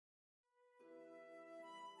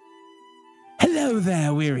Hello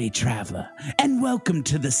there, weary traveler, and welcome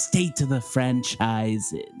to the State of the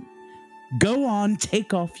Franchise Inn. Go on,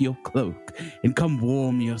 take off your cloak, and come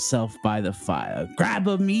warm yourself by the fire. Grab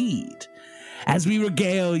a mead, as we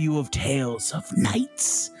regale you of tales of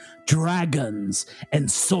knights, dragons,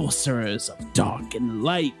 and sorcerers of dark and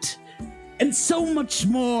light, and so much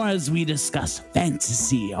more as we discuss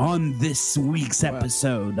fantasy on this week's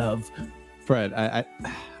episode of... Fred, I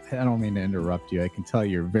don't mean to interrupt you. I can tell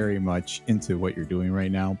you're very much into what you're doing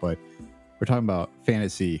right now, but we're talking about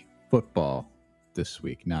fantasy football this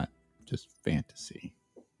week, not just fantasy.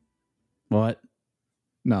 What?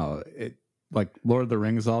 No, like Lord of the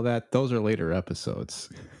Rings, all that. Those are later episodes.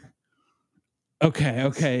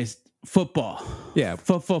 Okay. Football. Yeah.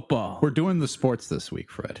 Football. We're doing the sports this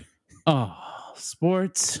week, Fred. Oh,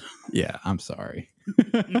 sports? Yeah, I'm sorry.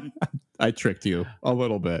 I tricked you a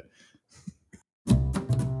little bit.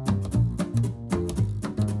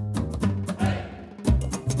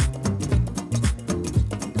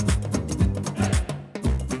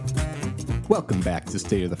 Welcome back to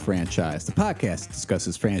State of the Franchise, the podcast that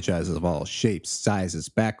discusses franchises of all shapes, sizes,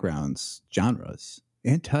 backgrounds, genres,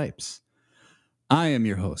 and types. I am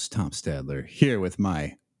your host, Tom Stadler, here with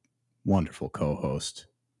my wonderful co-host,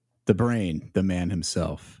 the brain, the man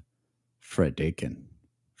himself, Fred Dakin.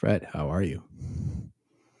 Fred, how are you?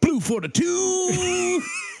 Blue 42.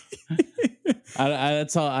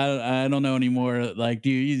 That's all. I don't know anymore. Like, do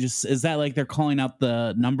you just, is that like they're calling out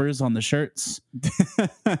the numbers on the shirts?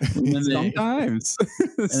 Sometimes. And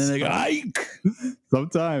then they go, Ike.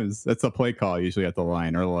 Sometimes that's a play call usually at the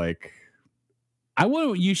line, or like,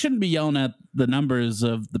 you shouldn't be yelling at the numbers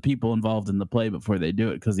of the people involved in the play before they do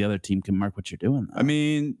it, because the other team can mark what you're doing, though. I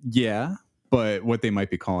mean, yeah, but what they might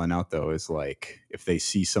be calling out though is like if they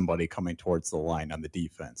see somebody coming towards the line on the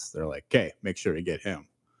defense, they're like, okay, make sure to get him.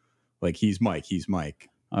 Like, he's Mike.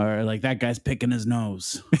 Or like that guy's picking his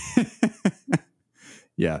nose.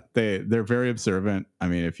 Yeah, they're very observant. I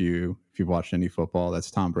mean, if you've watched any football, that's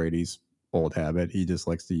Tom Brady's old habit. He just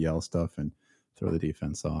likes to yell stuff and throw the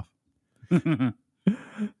defense off.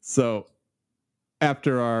 So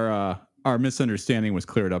after our misunderstanding was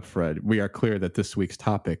cleared up, Fred, we are clear that this week's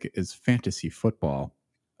topic is fantasy football,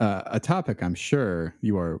 a topic I'm sure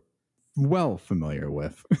you are well familiar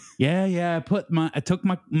with. Yeah. I took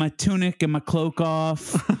my tunic and my cloak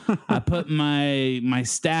off. I put my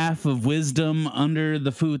staff of wisdom under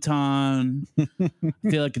the futon.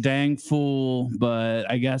 Feel like a dang fool,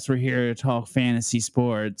 but I guess we're here to talk fantasy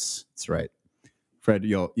sports. That's right. Fred,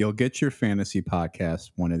 you'll get your fantasy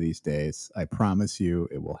podcast one of these days. I promise you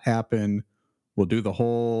it will happen. We'll do the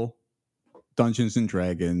whole Dungeons and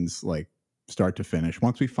Dragons, like start to finish.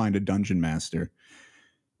 Once we find a dungeon master.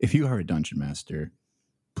 If you are a dungeon master,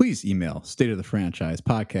 please email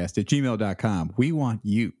stateofthefranchisepodcast@gmail.com. We want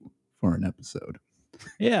you for an episode.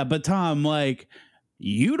 Yeah, but Tom, like,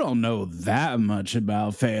 you don't know that much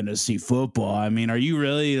about fantasy football. I mean, are you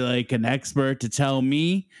really like an expert to tell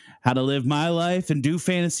me how to live my life and do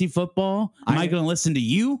fantasy football? Am I going to listen to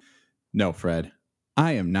you? No, Fred.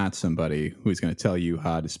 I am not somebody who's going to tell you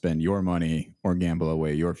how to spend your money or gamble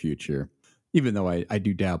away your future, even though I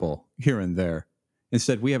do dabble here and there.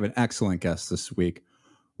 Instead, we have an excellent guest this week.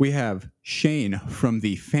 We have Shane from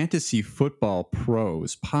the Fantasy Football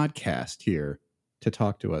Pros podcast here to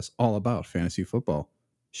talk to us all about fantasy football.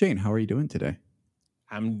 Shane, how are you doing today?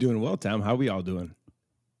 I'm doing well, Tom. How are we all doing?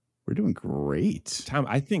 We're doing great. Tom,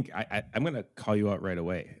 I think I'm going to call you out right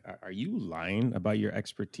away. Are you lying about your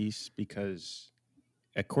expertise? Because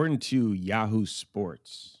according to Yahoo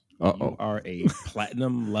Sports, you are a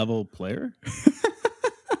platinum level player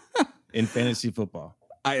in fantasy football.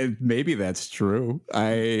 Maybe that's true.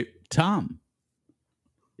 Tom,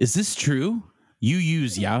 is this true? You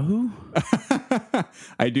use Yahoo?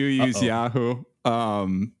 I do use Yahoo.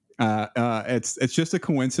 It's just a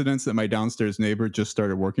coincidence that my downstairs neighbor just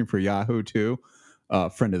started working for Yahoo too.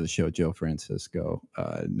 Friend of the show, Joe Francisco,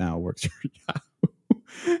 now works for Yahoo.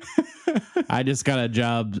 I just got a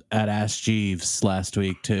job at Ask Jeeves last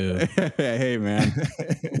week too. Hey man,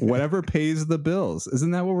 whatever pays the bills.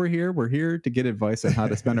 Isn't that what we're here? We're here to get advice on how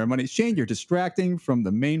to spend our money. Shane, you're distracting from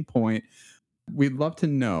the main point. We'd love to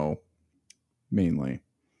know, mainly,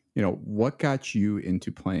 what got you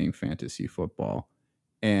into playing fantasy football,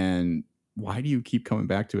 and why do you keep coming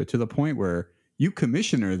back to it to the point where you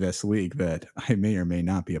commissioner this league that I may or may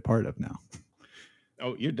not be a part of now?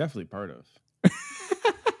 Oh, you're definitely part of.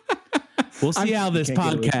 We'll see how this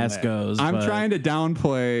podcast goes. I'm trying to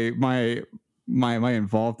downplay my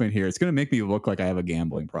involvement here. It's going to make me look like I have a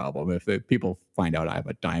gambling problem if people find out I have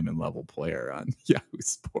a diamond level player on Yahoo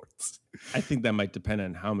Sports. I think that might depend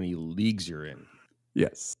on how many leagues you're in.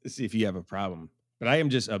 Yes. to see if you have a problem. But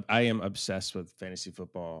I am obsessed with fantasy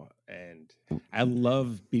football, and I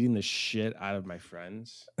love beating the shit out of my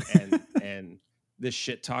friends, and this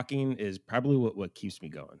shit talking is probably what keeps me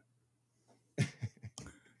going.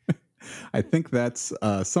 I think that's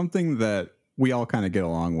something that we all kind of get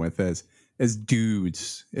along with as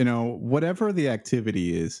dudes. You know, whatever the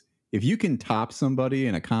activity is, if you can top somebody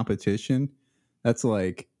in a competition, that's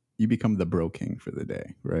like you become the bro king for the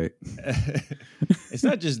day, right? It's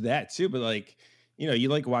not just that too, but like, you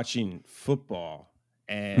like watching football,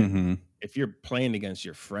 and if you're playing against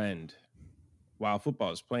your friend while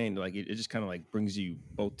football is playing, like it just kind of like brings you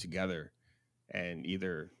both together, and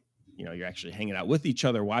either you're actually hanging out with each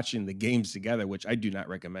other watching the games together, which I do not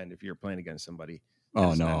recommend if you're playing against somebody.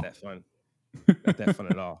 Oh It's no, not that fun. Not that fun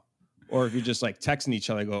at all. Or if you're just like texting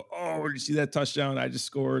each other, go, "Oh, did you see that touchdown I just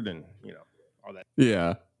scored?" And all that.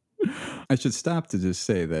 Yeah. I should stop to just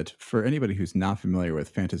say that for anybody who's not familiar with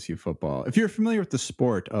fantasy football, if you're familiar with the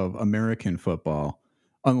sport of American football,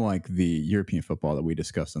 unlike the European football that we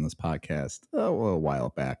discussed on this podcast a while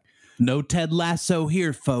back. No Ted Lasso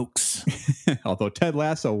here, folks. Although Ted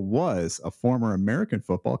Lasso was a former American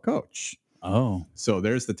football coach. Oh. So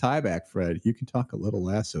there's the tie back, Fred. You can talk a little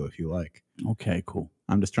Lasso if you like. Okay, cool.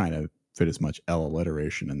 I'm just trying to fit as much L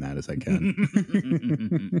alliteration in that as I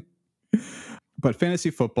can. But fantasy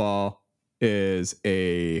football is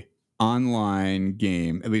a online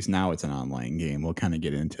game. At least now it's an online game. We'll kind of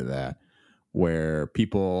get into that, where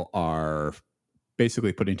people are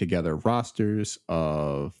basically putting together rosters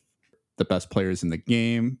of the best players in the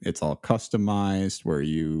game. It's all customized, where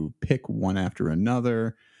you pick one after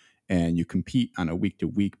another, and you compete on a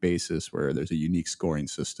week-to-week basis, where there's a unique scoring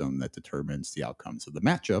system that determines the outcomes of the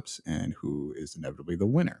matchups and who is inevitably the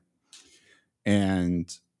winner.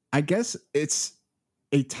 And I guess it's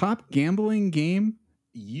a top gambling game.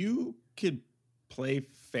 You could play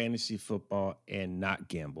fantasy football and not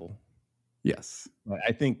gamble. Yes. But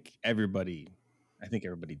I think everybody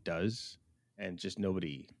does, and just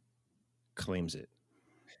nobody claims it.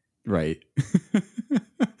 Right.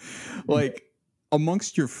 Like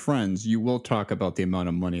amongst your friends, you will talk about the amount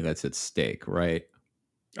of money that's at stake, right?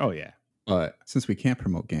 Oh yeah. But since we can't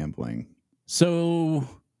promote gambling. So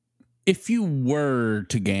if you were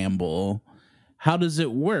to gamble, how does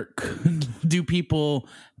it work? Do people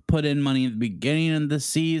put in money at the beginning of the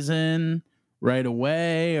season right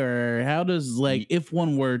away? Or how does, like, if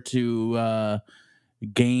one were to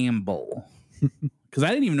gamble? Because I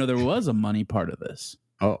didn't even know there was a money part of this.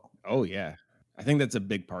 Oh yeah. I think that's a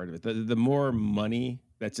big part of it. The more money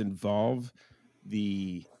that's involved,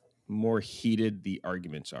 the more heated the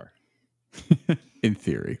arguments are. In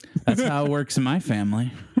theory. That's how it works in my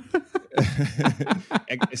family.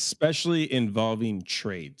 Especially involving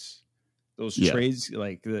trades. Those trades,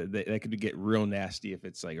 like that could get real nasty if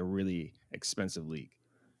it's like a really expensive league.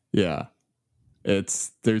 Yeah.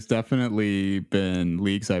 There's definitely been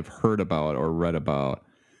leagues I've heard about or read about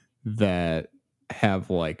that have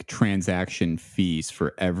like transaction fees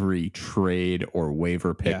for every trade or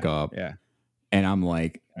waiver pickup. Yeah. And I'm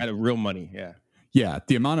like, out of real money. Yeah. Yeah.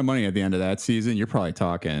 The amount of money at the end of that season, you're probably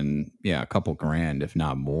talking, a couple grand, if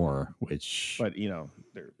not more, but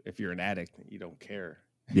if you're an addict, you don't care.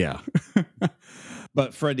 Yeah.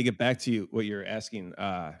 But Fred, to get back to what you're asking,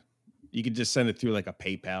 you could just send it through like a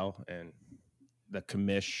PayPal, and the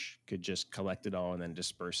commish could just collect it all and then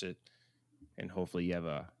disperse it. And hopefully you have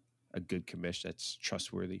a good commish that's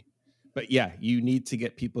trustworthy. But yeah, you need to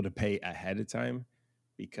get people to pay ahead of time,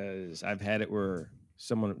 because I've had it where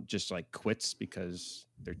someone just like quits because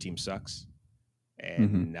their team sucks,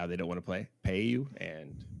 and now they don't want to pay you.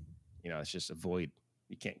 And, it's just a void.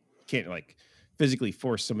 You can't like physically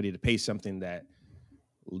force somebody to pay something that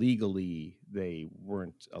legally they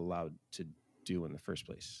weren't allowed to do in the first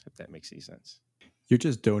place, if that makes any sense. You're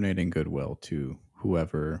just donating goodwill to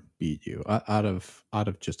whoever beat you out of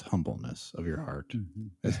just humbleness of your heart.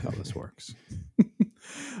 That's how this works.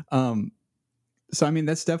 So, I mean,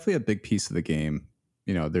 that's definitely a big piece of the game.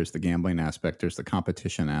 There's the gambling aspect, there's the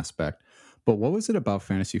competition aspect. But what was it about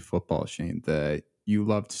fantasy football, Shane, that you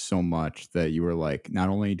loved so much that you were like, not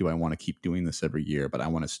only do I want to keep doing this every year, but I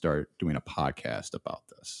want to start doing a podcast about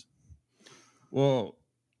this? Well,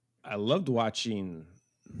 I loved watching,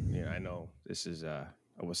 I know this is a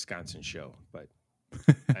Wisconsin show, but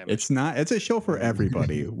it's a show for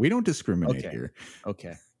everybody. We don't discriminate here.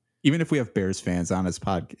 Okay. Even if we have Bears fans on this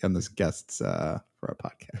guests for our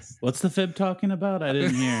podcast. What's the fib talking about? I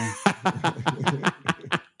didn't hear.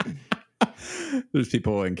 There's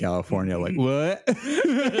people in California like, what? That's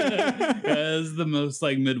the most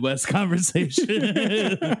like Midwest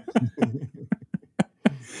conversation.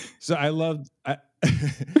 So I loved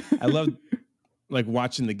I loved like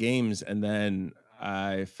watching the games, and then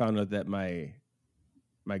I found out that my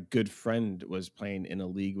good friend was playing in a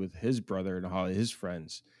league with his brother and all of his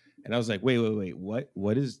friends. And I was like, wait,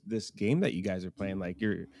 what is this game that you guys are playing? Like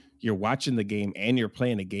you're watching the game and you're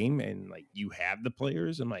playing a game and like you have the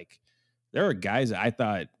players. I'm like, there are guys that I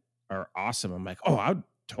thought are awesome. I'm like, oh, I would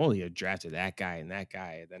totally have drafted that guy and that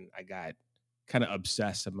guy. And then I got kind of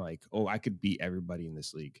obsessed. I'm like, oh, I could beat everybody in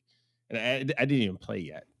this league. And I didn't even play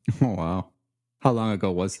yet. Oh, wow. How long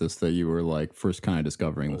ago was this that you were like first kind of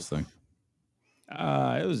discovering this thing?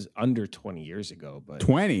 It was under 20 years ago, but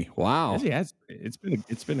 20. Wow. yeah, it's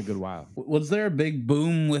been a good while. Was there a big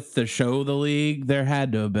boom with the show, The League? There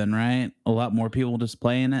had to have been, right? A lot more people just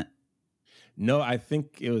playing it. No, I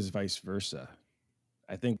think it was vice versa.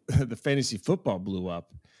 I think the fantasy football blew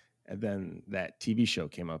up, and then that TV show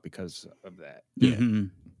came out because of that. Yeah. Mm-hmm.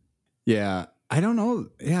 Yeah. I don't know.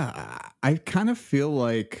 Yeah. I kind of feel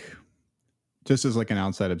like, just as like an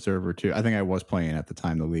outside observer too, I think I was playing at the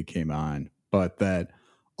time the league came on, but that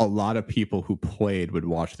a lot of people who played would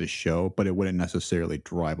watch the show, but it wouldn't necessarily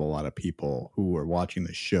drive a lot of people who were watching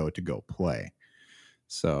the show to go play.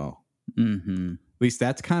 So at least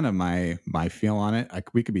that's kind of my feel on it.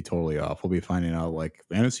 We could be totally off. We'll be finding out like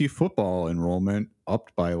fantasy football enrollment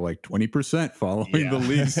upped by like 20% following the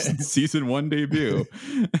league's season 1 debut.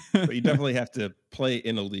 But you definitely have to play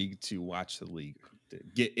in a league to watch the league, to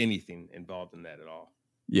get anything involved in that at all.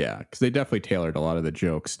 Yeah, because they definitely tailored a lot of the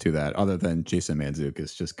jokes to that, other than Jason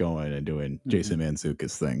Mantzoukas just going and doing Jason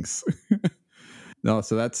Mantzoukas things. No,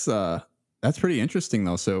 so that's pretty interesting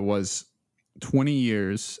though. So it was 20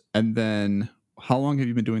 years, and then how long have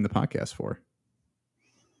you been doing the podcast for?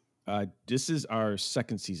 This is our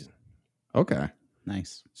second season. Okay,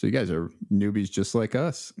 nice. So you guys are newbies just like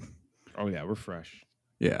us. Oh yeah, we're fresh.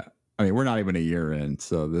 Yeah. I mean, we're not even a year in,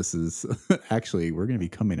 so this is actually, we're going to be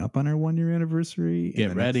coming up on our 1-year anniversary.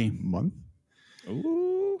 Get ready. Next month.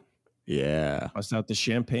 Ooh. Yeah. Bust out the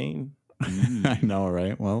champagne. I know,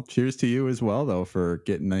 right? Well, cheers to you as well, though, for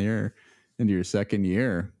getting into your second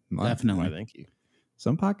year. Definitely. Well, thank you.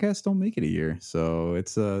 Some podcasts don't make it a year, so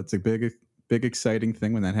it's a big exciting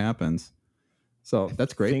thing when that happens. So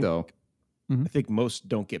that's great, though. I think most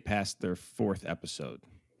don't get past their 4th episode.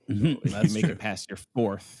 So if you make it past your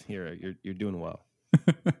 4th, you're doing well.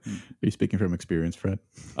 Are you speaking from experience, Fred?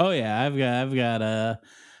 Oh yeah, I've got a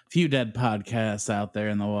few dead podcasts out there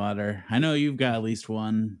in the water. I know you've got at least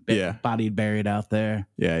one bodied buried out there.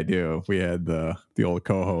 Yeah, I do. We had the old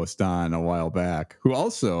co-host on a while back who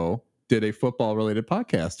also did a football related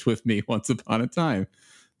podcast with me once upon a time.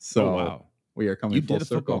 So wow. We are coming full circle. You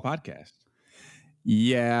did a football podcast.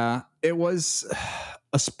 Yeah, it was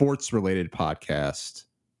a sports related podcast.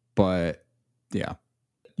 But yeah,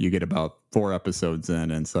 you get about 4 episodes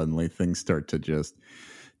in and suddenly things start to just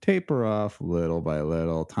taper off little by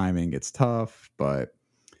little. Timing gets tough, but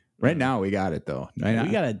right now we got it though. We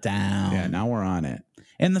got it down. Yeah, now we're on it.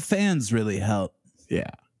 And the fans really help.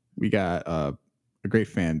 Yeah, we got a great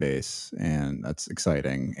fan base, and that's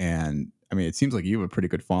exciting. And I mean, it seems like you have a pretty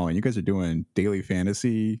good following. You guys are doing daily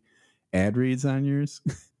fantasy ad reads on yours?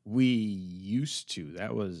 We used to.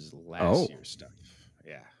 That was last year's stuff.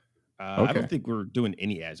 Yeah. I don't think we're doing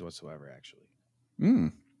any ads whatsoever, actually.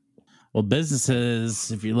 Well, businesses,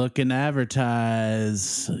 if you're looking to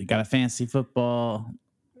advertise, you got a fantasy football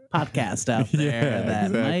podcast out there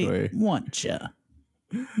that might want you.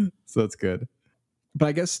 So that's good. But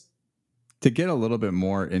I guess to get a little bit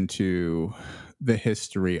more into the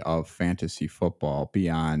history of fantasy football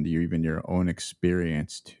beyond even your own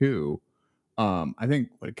experience too, I think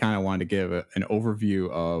I kind of wanted to give an overview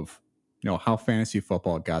of how fantasy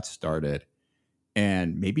football got started,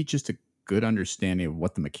 and maybe just a good understanding of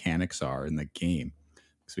what the mechanics are in the game.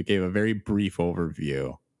 So we gave a very brief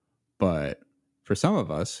overview, but for some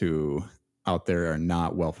of us who out there are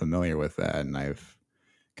not well familiar with that, and I've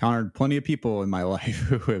encountered plenty of people in my life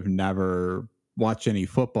who have never watched any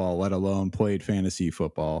football, let alone played fantasy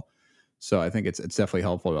football. So I think it's definitely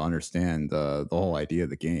helpful to understand the whole idea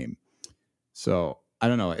of the game. So I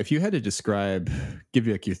don't know if you had to give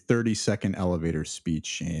you like your 30-second elevator speech,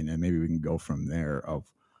 Shane, and maybe we can go from there of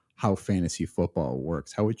how fantasy football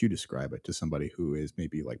works. How would you describe it to somebody who is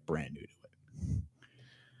maybe like brand new to it?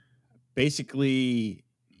 Basically,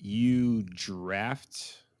 you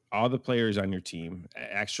draft all the players on your team,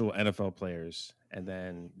 actual NFL players, and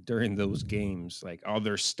then during those games, like all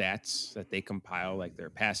their stats that they compile, like their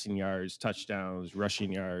passing yards, touchdowns,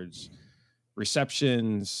 rushing yards,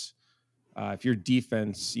 receptions. If your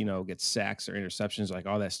defense, gets sacks or interceptions, like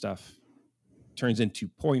all that stuff turns into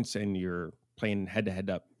points, and you're playing head-to-head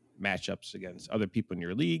up matchups against other people in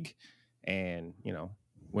your league. and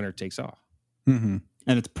winner takes all. Mm-hmm.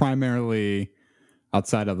 And it's primarily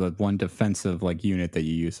outside of the one defensive like unit that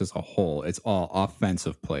you use as a whole. It's all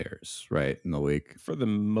offensive players, right, in the league for the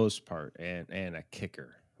most part, and a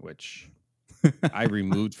kicker, which I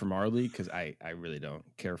removed from our league because I really don't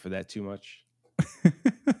care for that too much.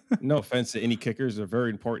 No offense to any kickers, they're very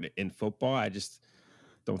important in football. I just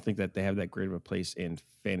don't think that they have that great of a place in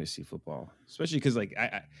fantasy football, especially because like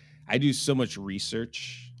I do so much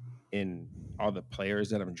research in all the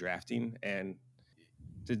players that I'm drafting, and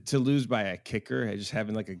to lose by a kicker and just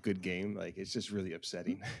having like a good game, like it's just really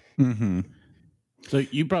upsetting. Mm-hmm. So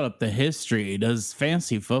you brought up the history. Does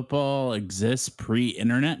fantasy football exist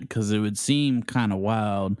pre-internet? Because it would seem kind of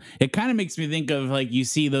wild. It kind of makes me think of like you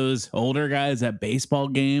see those older guys at baseball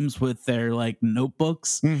games with their like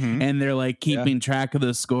notebooks Mm-hmm. and they're like keeping track of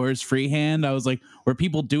the scores freehand. I was like, were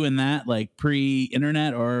people doing that like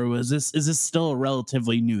pre-internet, or is this still a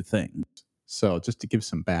relatively new thing? So just to give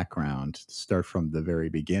some background, to start from the very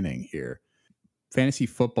beginning here, fantasy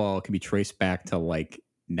football can be traced back to like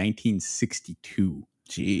 1962.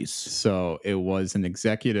 Jeez. So it was an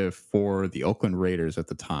executive for the Oakland Raiders at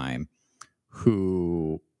the time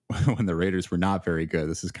who, when the Raiders were not very good,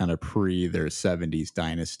 this is kind of pre their 70s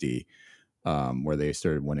dynasty, where they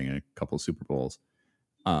started winning a couple of Super Bowls.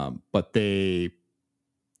 But they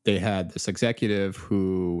had this executive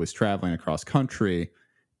who was traveling across country,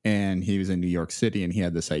 and he was in New York City, and he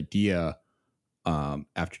had this idea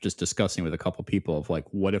after just discussing with a couple people of like,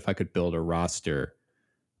 what if I could build a roster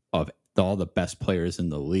of all the best players in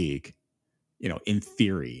the league, in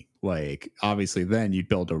theory. Like, obviously then you'd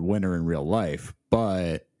build a winner in real life,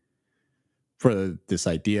 but for this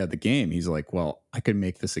idea of the game, he's like, well, I could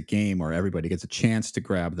make this a game where everybody gets a chance to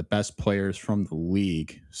grab the best players from the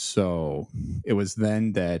league. So it was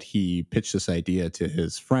then that he pitched this idea to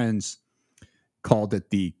his friends, called it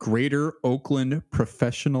the Greater Oakland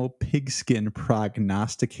Professional Pigskin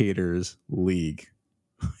Prognosticators League.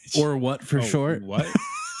 Or what for short? What?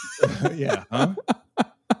 Yeah. Huh?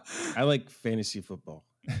 I like fantasy football.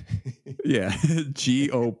 Yeah.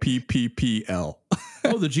 GOPPPL.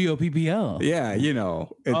 Oh, the GOPPL. Yeah,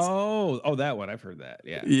 it's that one. I've heard that.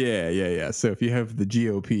 Yeah. Yeah. So if you have the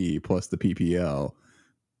GOP plus the PPL,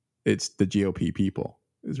 it's the GOP people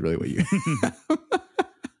is really what you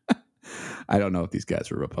I don't know if these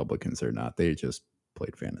guys were Republicans or not. They just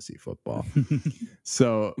played fantasy football.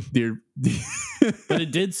 So but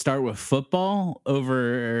it did start with football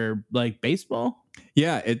over like baseball.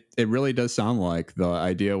 Yeah, it really does sound like the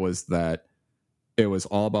idea was that it was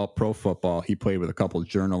all about pro football. He played with a couple of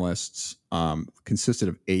journalists, consisted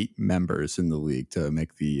of 8 members in the league to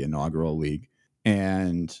make the inaugural league.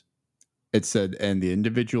 And it said, and the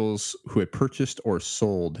individuals who had purchased or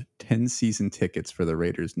sold 10 season tickets for the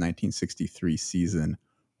Raiders' 1963 season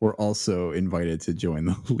were also invited to join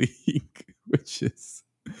the league, which is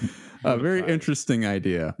a very interesting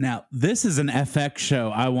idea. Now, this is an FX show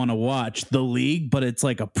I want to watch, The League, but it's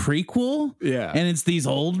like a prequel. Yeah. And it's these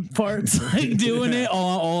old farts like doing it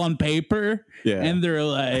all on paper. Yeah. And they're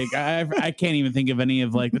like, I can't even think of any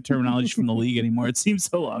of like the terminology from the league anymore. It seems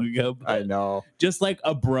so long ago. I know. Just like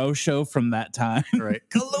a bro show from that time. Right.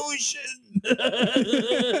 Collusion.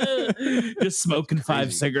 Just smoking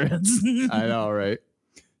 5 cigarettes. I know, right?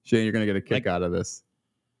 Shane, you're going to get a kick out of this.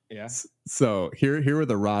 Yeah. So here were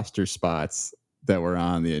the roster spots that were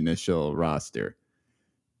on the initial roster: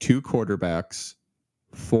 2 quarterbacks,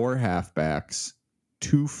 4 halfbacks,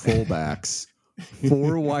 2 fullbacks,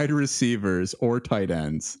 4 wide receivers or tight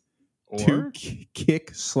ends, 2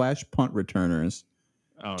 kick/punt returners,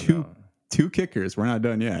 2 kickers. We're not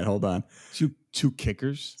done yet. Hold on. 2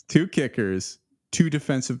 kickers, 2 kickers, 2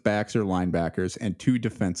 defensive backs or linebackers, and 2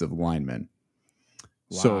 defensive linemen.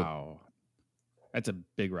 Wow. So, that's a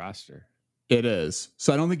big roster. It is.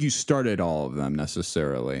 So I don't think you started all of them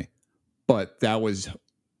necessarily, but that was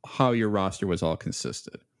how your roster was all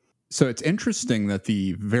consisted. So it's interesting that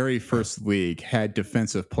the very first league had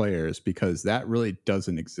defensive players, because that really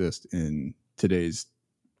doesn't exist in today's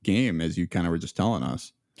game, as you kind of were just telling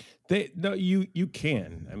us. You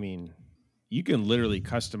can. I mean, you can literally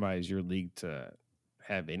customize your league to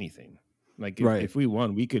have anything. Like if we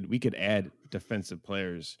won, we could add defensive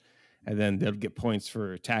players, and then they'll get points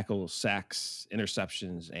for tackles, sacks,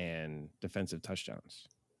 interceptions, and defensive touchdowns.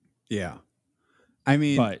 Yeah. I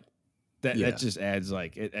mean, but that just adds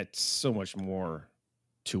like it's so much more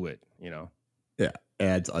to it, Yeah.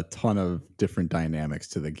 Adds a ton of different dynamics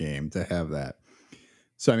to the game to have that.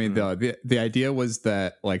 So, I mean, the idea was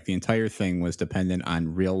that like the entire thing was dependent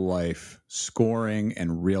on real life scoring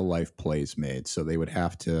and real life plays made. So they would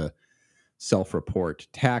have to self-report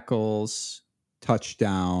tackles,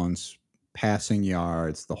 touchdowns, passing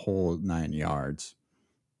yards, the whole 9 yards.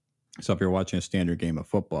 So if you're watching a standard game of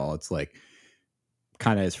football, it's like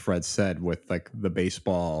kind of as Fred said with like the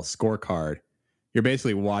baseball scorecard, you're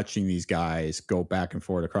basically watching these guys go back and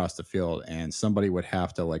forth across the field, and somebody would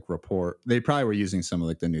have to like report. They probably were using some of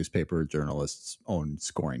like the newspaper journalists' own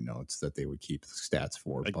scoring notes that they would keep stats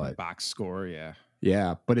for, like but box score,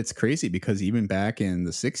 yeah, but it's crazy because even back in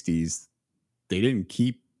the 60s, they didn't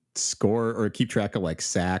keep score or keep track of like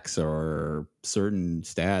sacks or certain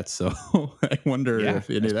stats. So I wonder if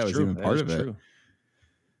any of that was even part of it.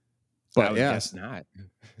 But I would guess not.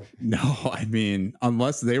 No, I mean,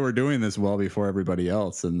 unless they were doing this well before everybody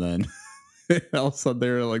else, and then all of a sudden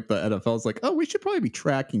they're like the NFL's like, oh, we should probably be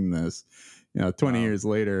tracking this. 20 years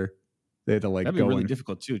later, they had to like that'd be really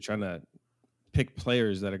difficult too, trying to pick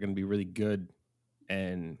players that are going to be really good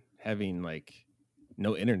and having like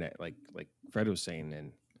no internet, like Fred was saying,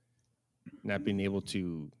 and not being able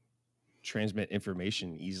to transmit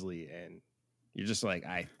information easily. And you're just like,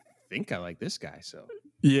 I think I like this guy, so.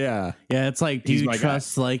 Yeah, it's like, do you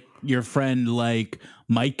trust like your friend like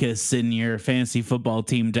Micus in your fantasy football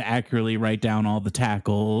team to accurately write down all the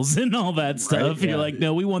tackles and all that stuff? Right? You're like,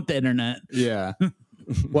 no, we want the internet. Yeah.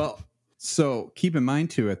 Well, so keep in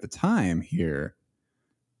mind too, at the time here,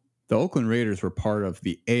 the Oakland Raiders were part of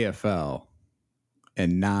the AFL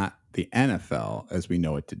and not the NFL as we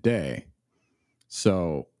know it today.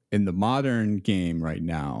 So in the modern game right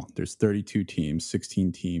now, there's 32 teams,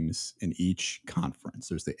 16 teams in each conference.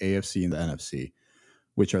 There's the AFC and the NFC,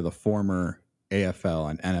 which are the former AFL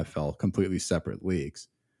and NFL completely separate leagues.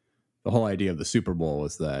 The whole idea of the Super Bowl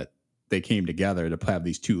was that they came together to have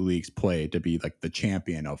these two leagues play to be like the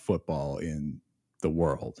champion of football in the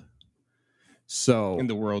world. So in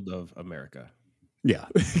the world of America. Yeah.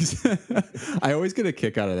 I always get a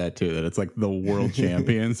kick out of that too, that it's like the world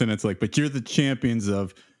champions, and it's like, but you're the champions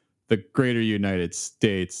of the greater United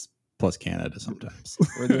States plus Canada sometimes.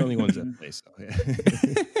 We're the only ones that play, so yeah.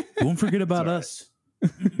 Don't forget about us.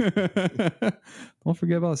 Don't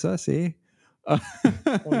forget about us, eh? Oh,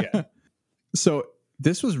 yeah. So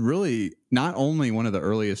this was really not only one of the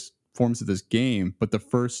earliest forms of this game, but the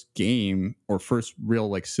first game or first real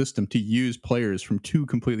like system to use players from two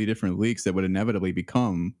completely different leagues that would inevitably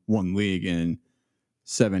become one league in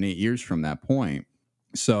 7-8 years from that point.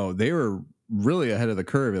 So they were really ahead of the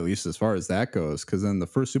curve, at least as far as that goes, because then the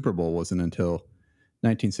first Super Bowl wasn't until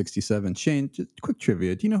 1967. Shane, just quick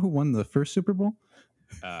trivia. Do you know who won the first Super Bowl?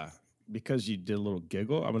 Because you did a little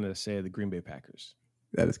giggle, I'm going to say the Green Bay Packers.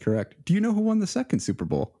 That is correct. Do you know who won the second Super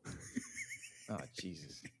Bowl? Oh,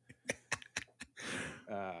 Jesus.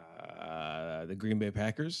 The Green Bay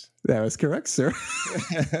Packers. That was correct, sir.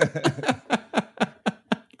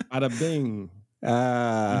 Bada bing.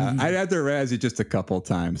 I'd have to razz you just a couple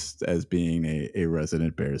times as being a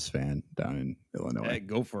resident Bears fan down in Illinois. Hey,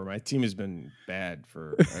 go for it. My team has been bad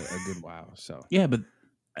for a good while. So yeah, but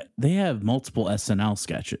they have multiple SNL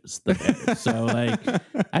sketches. So like,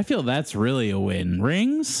 I feel that's really a win.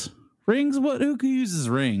 Rings. What? Who uses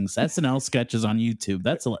rings? SNL sketches on YouTube.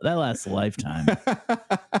 That lasts a lifetime.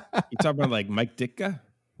 You talking about like Mike Ditka,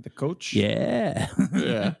 the coach? Yeah.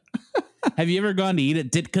 Yeah. Have you ever gone to eat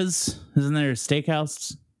at Ditka's? Isn't there a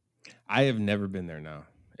steakhouse? I have never been there. No,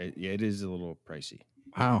 it is a little pricey.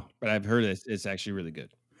 Wow. But I've heard it's actually really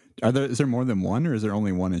good. Is there more than one, or is there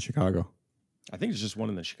only one in Chicago? I think it's just one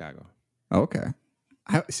in the Chicago. Okay.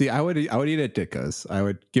 I would eat at Ditka's. I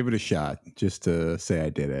would give it a shot just to say I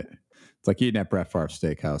did it. It's like eating at Brett Favre's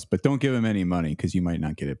Steakhouse, but don't give him any money because you might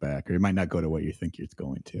not get it back, or it might not go to what you think it's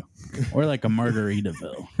going to. Or like a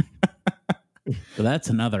Margaritaville. So that's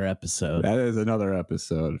another episode. That is another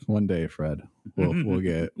episode. One day, Fred, we'll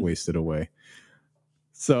get wasted away.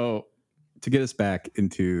 So to get us back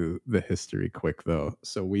into the history quick, though.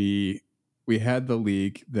 So we had the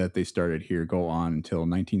league that they started here go on until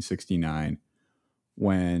 1969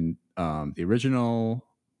 when the original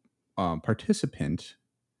participant,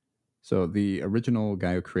 so the original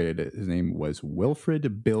guy who created it, his name was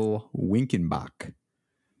Wilfred Bill Winkenbach.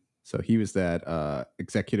 So he was that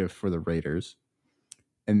executive for the Raiders.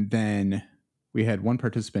 And then we had one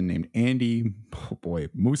participant named Andy,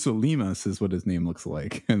 Musolimas is what his name looks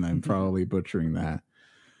like. And I'm probably butchering that.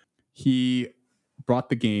 He brought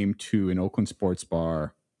the game to an Oakland sports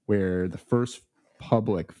bar where the first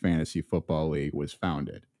public fantasy football league was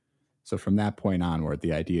founded. So from that point onward,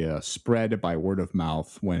 the idea spread by word of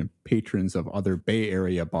mouth when patrons of other Bay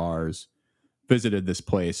Area bars visited this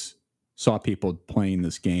place, saw people playing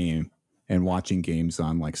this game and watching games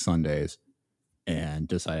on like Sundays, and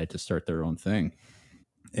decided to start their own thing.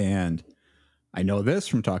 And I know this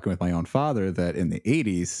from talking with my own father that in the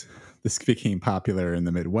 80s, this became popular in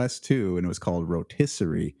the Midwest too, and it was called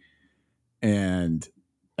rotisserie. And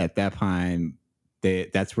at that time,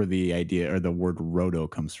 that's where the idea or the word roto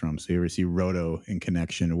comes from. So you ever see roto in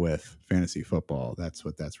connection with fantasy football? That's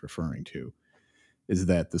what that's referring to. Is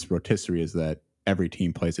that this rotisserie is that every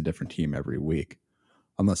team plays a different team every week,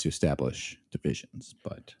 unless you establish divisions.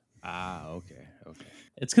 But okay.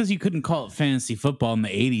 It's because you couldn't call it fantasy football in the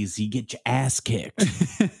 80s. You get your ass kicked.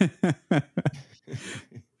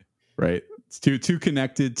 Right. It's too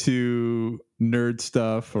connected to nerd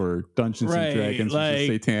stuff or Dungeons and Right, Dragons, which is like-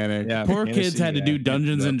 satanic. Yeah. Poor fantasy, kids had to do yeah,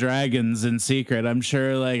 Dungeons yep. and Dragons in secret. I'm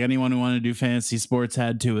sure like anyone who wanted to do fantasy sports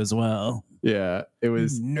had to as well. Yeah. It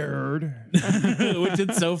was Nerd. Which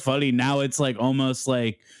is so funny. Now it's like almost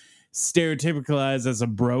like stereotypicalized as a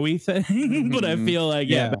broy thing. But I feel like,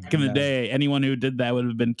 Yeah, back in the yeah. day, anyone who did that would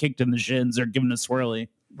have been kicked in the shins or given a swirly.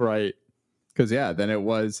 right. Because, then it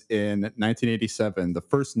was in 1987, the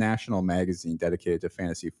first national magazine dedicated to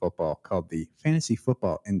fantasy football called the Fantasy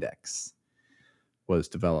Football Index was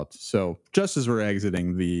developed. So just as we're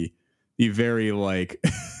exiting the very like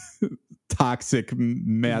toxic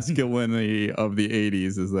masculinity of the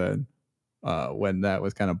 80s is that when that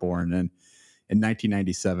was kind of born. And in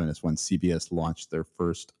 1997 is when CBS launched their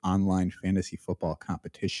first online fantasy football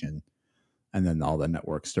competition. And then all the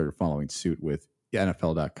networks started following suit with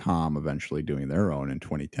NFL.com eventually doing their own in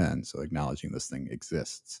 2010. So acknowledging this thing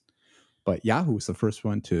exists. But Yahoo was the first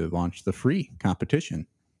one to launch the free competition.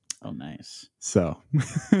 Oh, nice. So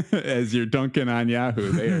as you're dunking on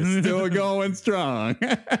Yahoo, they are still going strong.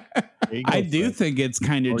 I do think it's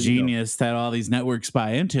kind of Or, genius that all these networks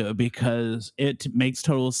buy into it because it makes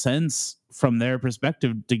total sense from their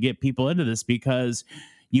perspective to get people into this because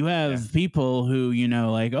you have people who,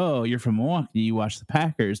 like, oh, you're from Milwaukee, you watch the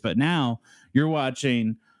Packers, but now you're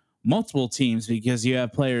watching multiple teams because you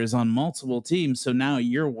have players on multiple teams. So now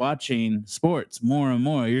you're watching sports more and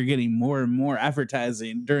more. You're getting more and more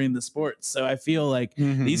advertising during the sports. So I feel like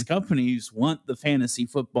these companies want the fantasy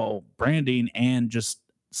football branding and just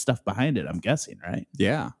stuff behind it, I'm guessing, right?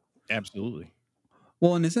 Yeah. Absolutely.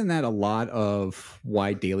 Well, and isn't that a lot of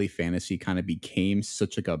why daily fantasy kind of became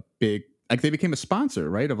such like a big, like they became a sponsor,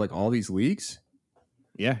 right? Of like all these leagues.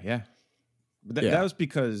 Yeah. But that was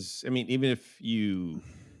because, I mean, even if you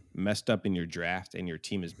messed up in your draft and your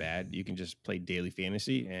team is bad, you can just play daily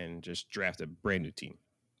fantasy and just draft a brand new team.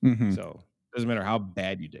 So it doesn't matter how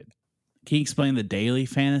bad you did. Can you explain the daily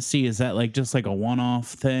fantasy? Is that like just like a one-off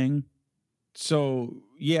thing? So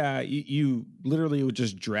yeah, you literally would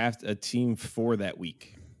just draft a team for that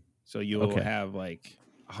week. So you'll have like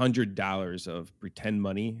 $100 of pretend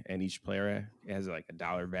money, and each player has like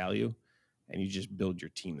 $1 value, and you just build your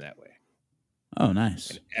team that way. Oh,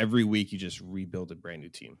 nice. And every week you just rebuild a brand new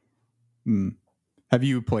team. Have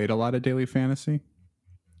you played a lot of daily fantasy?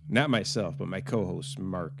 Not myself, but my co-host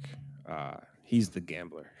Mark. He's the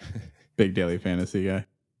gambler. Big daily fantasy guy.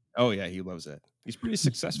 Oh yeah, he loves it. He's pretty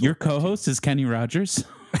successful. Your co-host is Kenny Rogers.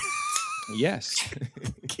 Yes.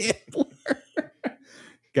 Gambler.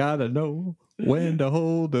 Gotta know when to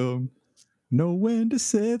hold them, know when to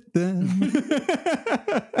set them.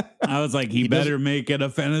 I was like, he better make it a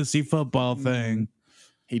fantasy football thing.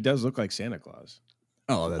 He does look like Santa Claus.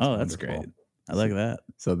 Oh, that's that's great. I like that.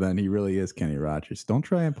 So then he really is Kenny Rogers. Don't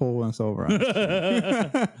try and pull us over on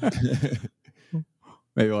us.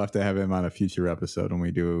 Maybe we'll have to have him on a future episode when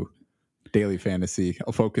we do daily fantasy.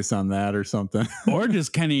 I'll focus on that or something. Or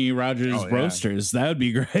just Kenny Rogers roasters. That would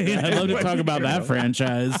be great. I'd love to talk about that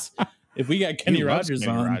franchise. If we got Kenny Rogers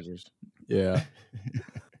on. Yeah.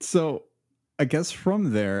 So I guess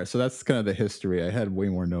from there, so that's kind of the history. I had way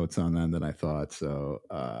more notes on that than I thought. So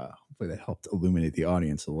hopefully that helped illuminate the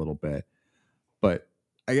audience a little bit. But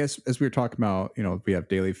I guess as we were talking about, we have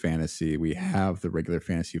daily fantasy, we have the regular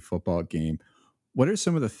fantasy football game. What are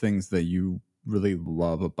some of the things that you really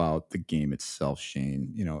love about the game itself,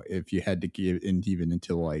 Shane? If you had to give even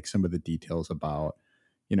into like some of the details about,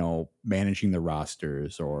 managing the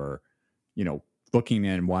rosters or, looking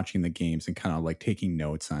and watching the games and kind of like taking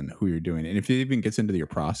notes on who you're doing. And if it even gets into your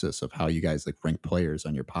process of how you guys like rank players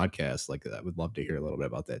on your podcast, like I would love to hear a little bit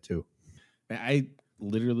about that too. I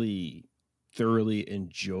literally thoroughly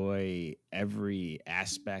enjoy every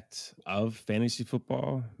aspect of fantasy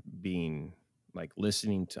football, being like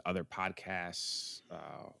listening to other podcasts,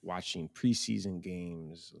 watching preseason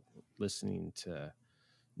games, listening to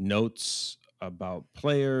notes about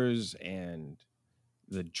players and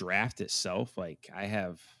the draft itself. Like I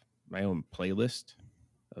have my own playlist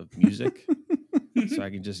of music so I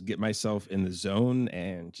can just get myself in the zone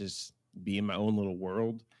and just be in my own little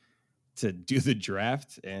world. to do the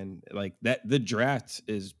draft, and like that, the draft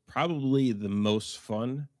is probably the most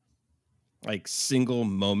fun like single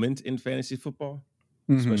moment in fantasy football,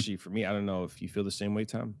 especially for me. I don't know if you feel the same way,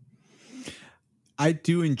 Tom. I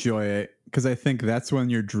do enjoy it because I think that's when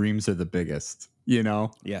your dreams are the biggest, you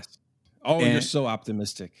know? Yes. Oh, you're And so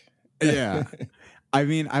optimistic. yeah. I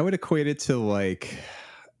mean, I would equate it to like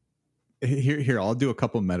here I'll do a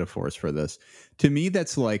couple metaphors for this. To me,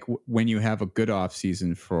 that's like when you have a good off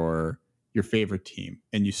season for your favorite team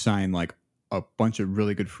and you sign like a bunch of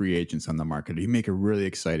really good free agents on the market. You make a really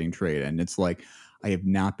exciting trade, and it's like I have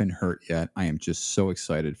not been hurt yet. I am just so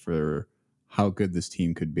excited for how good this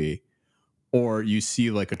team could be. Or you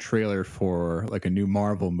see like a trailer for like a new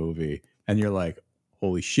Marvel movie and you're like,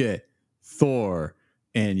 holy shit, Thor,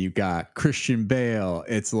 and you got Christian Bale.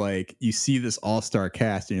 It's like you see this all-star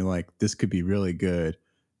cast and you're like, this could be really good,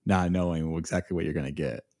 not knowing exactly what you're gonna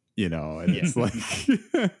get, you know. And it's like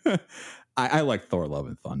I like Thor Love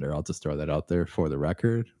and Thunder. I'll just throw that out there for the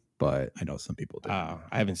record, but I know some people do. I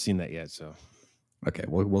haven't seen that yet, so okay,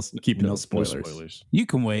 we'll keep no spoilers. You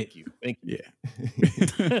can wait. Thank you.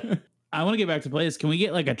 Yeah. I want to get back to playlists. Can we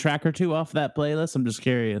get like a track or two off that playlist? I'm just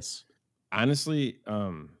curious. Honestly,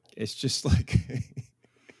 it's just like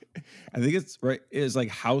I think it's right. It's like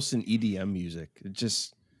house and EDM music. It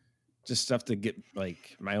just stuff to get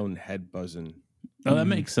like my own head buzzing. Oh, that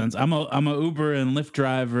makes sense. I'm a Uber and Lyft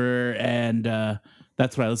driver, and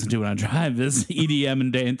that's what I listen to when I drive is EDM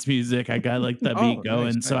and dance music. I got like that beat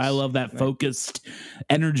going, nice, so I love that focused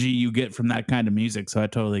energy you get from that kind of music. So I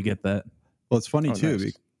totally get that. Well, it's funny too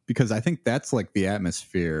nice. because I think that's like the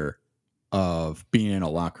atmosphere of being in a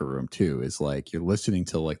locker room too. Is like you're listening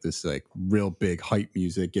to like this like real big hype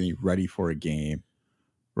music, getting ready for a game,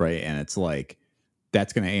 right? And it's like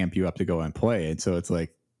that's going to amp you up to go and play. And so it's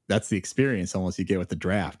like that's the experience almost you get with the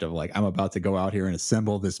draft of like I'm about to go out here and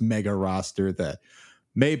assemble this mega roster that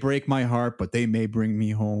may break my heart, but they may bring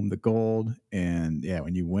me home the gold. And yeah,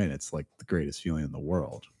 when you win, it's like the greatest feeling in the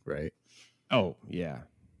world, right? Oh yeah,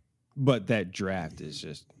 but that draft is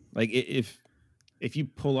just like if you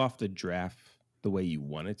pull off the draft the way you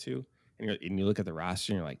want it to, and you look at the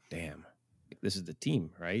roster and you're like, damn, this is the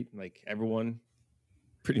team, right? Like everyone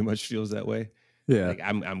pretty much feels that way. Yeah. Like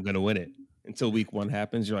I'm gonna win it. Until week 1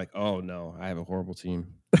 happens, you're like, oh no, I have a horrible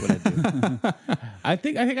team. What I do? I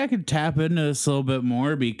think I could tap into this a little bit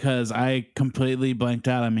more because I completely blanked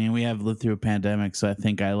out. I mean, we have lived through a pandemic, so I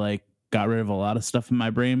think I like got rid of a lot of stuff in my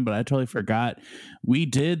brain, but I totally forgot. We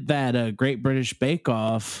did that Great British Bake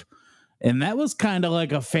Off, and that was kind of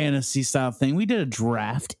like a fantasy style thing. We did a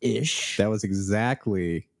draft ish. That was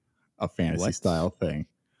exactly a fantasy style thing.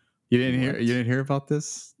 You didn't hear about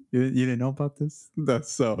this? You didn't know about this?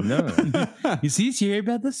 That's so no. You hear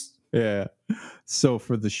about this? Yeah. So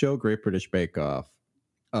for the show Great British Bake Off,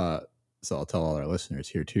 so I'll tell all our listeners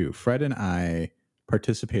here too. Fred and I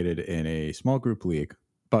participated in a small group league,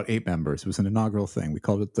 about 8 members. It was an inaugural thing. We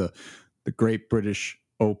called it the Great British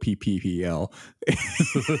OPPPL.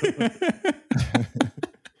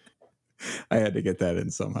 I had to get that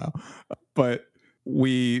in somehow. But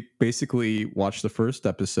we basically watched the first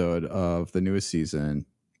episode of the newest season,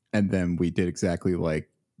 and then we did exactly like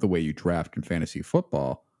the way you draft in fantasy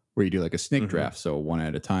football, where you do like a snake draft. So one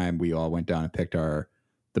at a time, we all went down and picked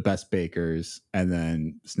the best bakers, and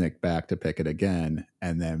then snicked back to pick it again.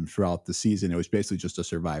 And then throughout the season, it was basically just a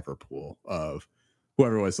survivor pool of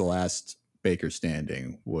whoever was the last baker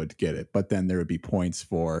standing would get it. But then there would be points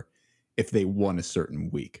for if they won a certain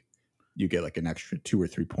week. You get like an extra 2 or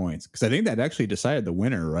 3 points, because I think that actually decided the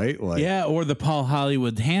winner, right? Like, yeah, or the Paul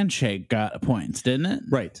Hollywood handshake got points, didn't it?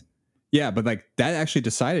 Right. Yeah, but like that actually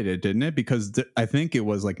decided it, didn't it? Because I think it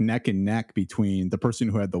was like neck and neck between the person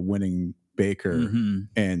who had the winning baker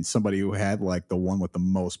and somebody who had like the one with the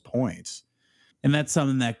most points. And that's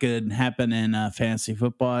something that could happen in fantasy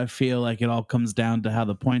football. I feel like it all comes down to how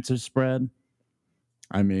the points are spread.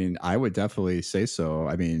 I mean, I would definitely say so.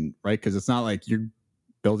 I mean, right? Because it's not like you're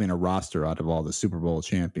building a roster out of all the Super Bowl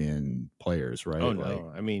champion players, right? Oh,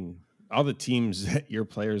 no. I mean, all the teams that your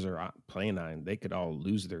players are playing on, they could all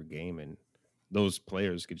lose their game, and those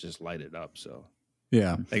players could just light it up. So,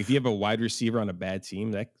 yeah. Like if you have a wide receiver on a bad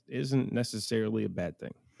team, that isn't necessarily a bad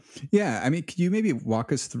thing. Yeah. I mean, could you maybe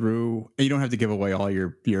walk us through, you don't have to give away all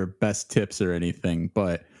your best tips or anything,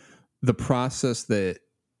 but the process that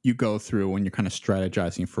you go through when you're kind of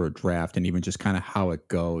strategizing for a draft, and even just kind of how it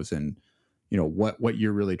goes, and you know what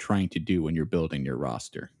you're really trying to do when you're building your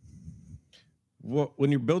roster. Well,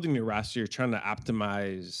 when you're building your roster, you're trying to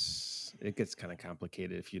optimize. It gets kind of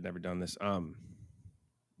complicated if you've never done this.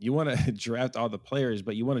 You want to draft all the players,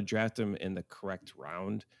 but you want to draft them in the correct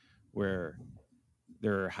round, where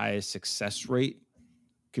their highest success rate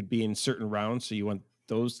could be in certain rounds. So you want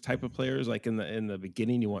those type of players, like in the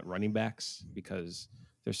beginning, you want running backs because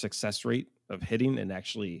their success rate of hitting and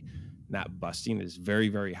actually not busting is very,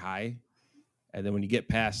 very high. And then when you get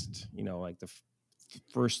past, like the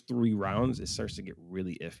first 3 rounds, it starts to get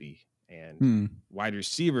really iffy. And wide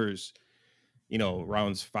receivers,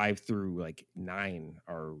 rounds 5 through like 9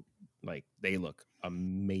 are like, they look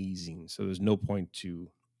amazing. So there's no point to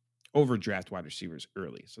overdraft wide receivers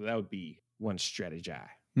early. So that would be one strategy.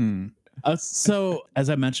 So as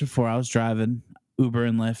I mentioned before, I was driving Uber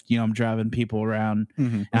and Lyft. I'm driving people around.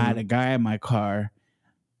 And I had a guy in my car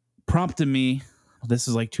prompted me. This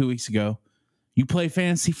is like 2 weeks ago. You play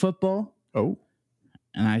fantasy football? Oh.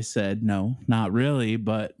 And I said, no, not really,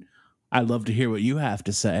 but I'd love to hear what you have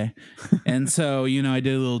to say. And so, I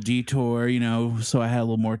did a little detour, so I had a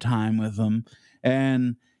little more time with him.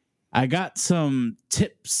 And I got some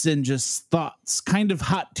tips and just thoughts, kind of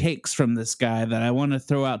hot takes from this guy that I want to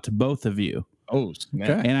throw out to both of you. Oh,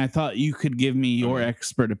 snap. And I thought you could give me your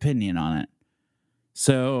expert opinion on it.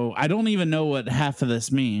 So I don't even know what half of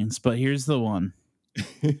this means, but here's the one.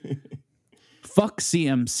 Fuck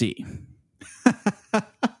CMC.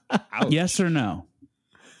 Yes or no?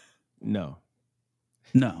 No.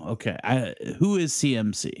 No. Okay. Who is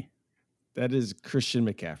CMC? That is Christian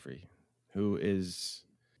McCaffrey, who is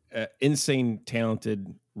an insane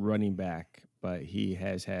talented running back, but he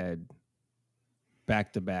has had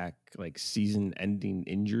back-to-back like season-ending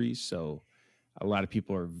injuries. So a lot of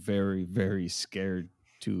people are very, very scared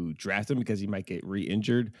to draft him because he might get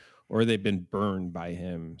re-injured, or they've been burned by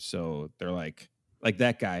him. So they're like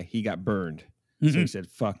that guy, he got burned. So he said,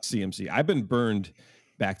 fuck CMC. I've been burned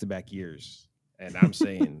back-to-back years. And I'm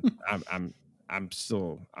saying I'm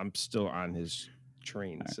still on his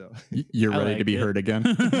train. So you're ready to be heard again.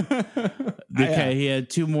 Okay, he had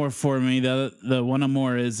 2 more for me. The one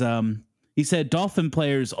more is he said Dolphin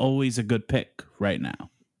players always a good pick right now.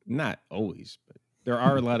 Not always, but there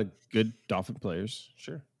are a lot of good Dolphin players.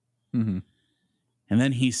 Sure. And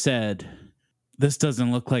then he said, this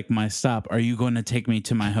doesn't look like my stop. Are you going to take me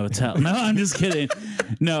to my hotel? No, I'm just kidding.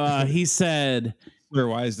 No, he said,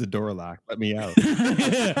 why is the door locked? Let me out.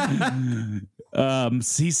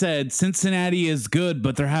 He said Cincinnati is good,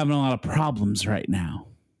 but they're having a lot of problems right now.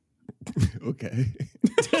 Okay.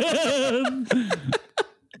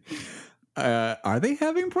 Are they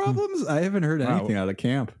having problems? I haven't heard anything out of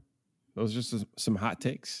camp. Those are just some hot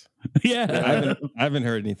takes. Yeah. I haven't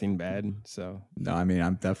heard anything bad. So no, I mean,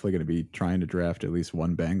 I'm definitely going to be trying to draft at least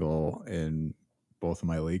one Bengal in both of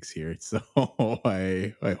my leagues here. So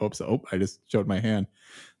I hope so. Oh, I just showed my hand.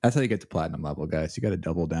 That's how you get to platinum level, guys. You got to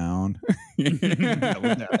double down.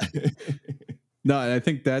 Double down. No, I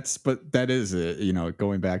think that is it.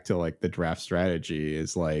 Going back to like the draft strategy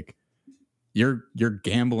is like you're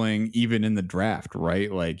gambling even in the draft,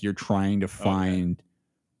 right? Like you're trying to find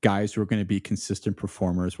guys who are going to be consistent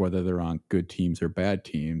performers, whether they're on good teams or bad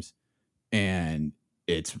teams. And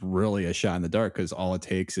it's really a shot in the dark because all it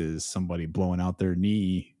takes is somebody blowing out their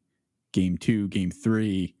knee game 2, game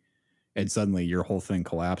 3, and suddenly your whole thing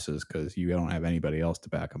collapses because you don't have anybody else to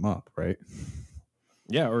back them up, right?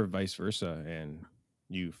 Yeah, or vice versa. And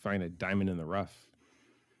you find a diamond in the rough.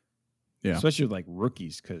 Yeah. Especially with like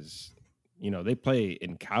rookies because, they play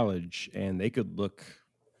in college and they could look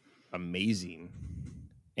amazing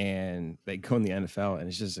and they go in the NFL and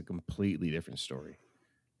it's just a completely different story.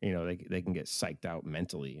 They can get psyched out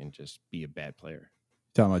mentally and just be a bad player.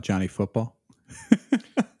 Talking about Johnny Football?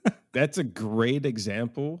 That's a great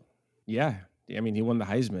example. Yeah. I mean, he won the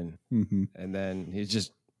Heisman and then he's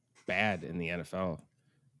just bad in the NFL.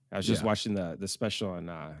 I was just watching the special on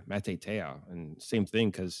Mate Teo and same thing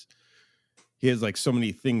because he has like so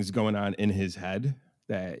many things going on in his head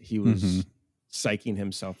that he was psyching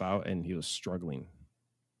himself out and he was struggling.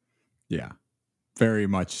 Yeah, very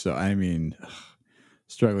much so. I mean,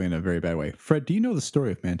 struggling in a very bad way. Fred, do you know the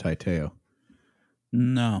story of Manti Te'o?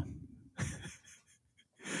 No.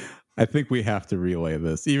 I think we have to relay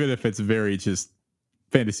this, even if it's very just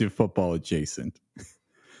fantasy football adjacent.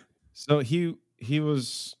 So he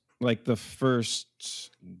was like the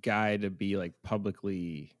first guy to be like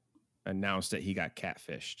publicly announced that he got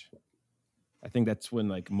catfished. I think that's when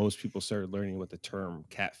like most people started learning what the term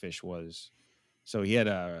catfish was. So he had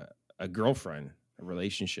a girlfriend, a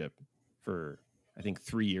relationship for I think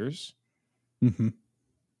 3 years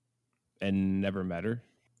and never met her.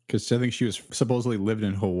 Because I think she was supposedly lived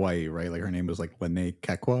in Hawaii, right? Like her name was like Lene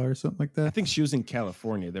Kekwa or something like that. I think she was in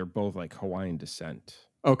California. They're both like Hawaiian descent.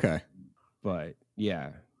 Okay. But yeah,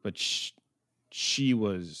 but she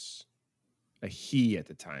was a he at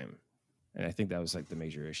the time. And I think that was like the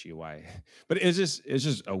major issue why. But it's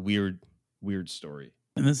just a weird story.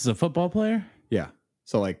 And this is a football player? Yeah.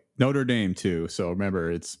 So like Notre Dame too. So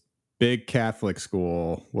remember, it's big Catholic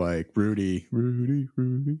school, like Rudy.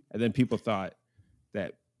 And then people thought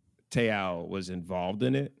that Te'o was involved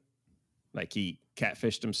in it. Like he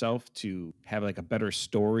catfished himself to have like a better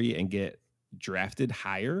story and get drafted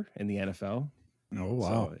higher in the NFL. Oh, wow.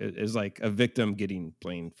 So it was like a victim getting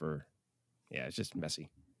blamed for, yeah, it's just messy.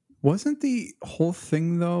 Wasn't the whole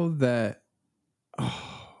thing though that,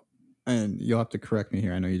 and you'll have to correct me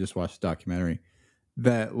here, I know you just watched the documentary,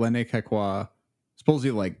 that Lene Kekwa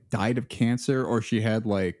supposedly like died of cancer, or she had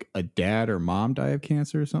like a dad or mom die of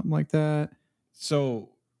cancer or something like that? So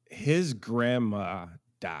his grandma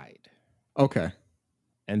died. Okay.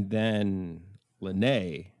 And then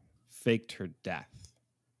Lene faked her death.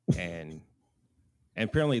 And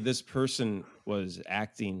apparently this person was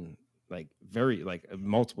acting like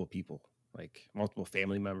multiple people, like multiple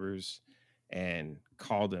family members, and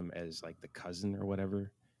called him as like the cousin or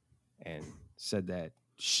whatever, and said that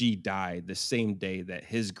she died the same day that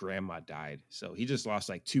his grandma died. So he just lost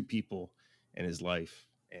like two people in his life.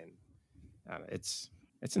 And it's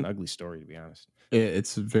an ugly story, to be honest.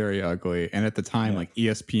 It's very ugly. And at the time, like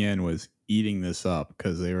ESPN was eating this up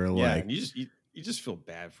because they were like, and you just feel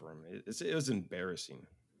bad for him. It was embarrassing.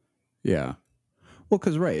 Yeah. Well,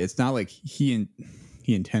 because it's not like he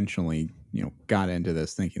intentionally, got into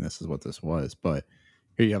this thinking this is what this was. But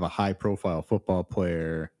here you have a high profile football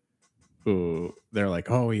player who they're like,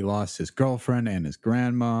 oh, he lost his girlfriend and his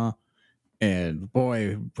grandma. And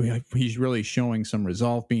boy, he's really showing some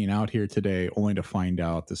resolve being out here today, only to find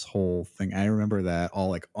out this whole thing. I remember that all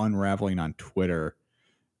like unraveling on Twitter,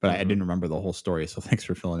 but I didn't remember the whole story. So thanks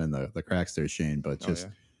for filling in the cracks there, Shane. But just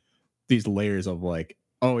these layers of like,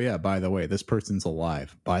 oh yeah, by the way, this person's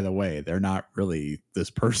alive. By the way, they're not really this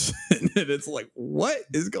person. And it's like, what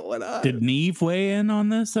is going on? Did Neve weigh in on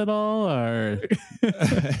this at all? Or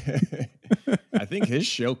I think his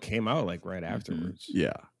show came out like right afterwards.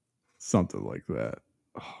 Yeah. Something like that.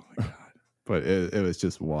 Oh my God. But it was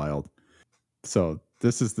just wild. So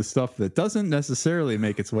this is the stuff that doesn't necessarily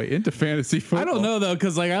make its way into fantasy football. I don't know though,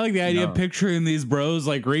 because like I like the idea of picturing these bros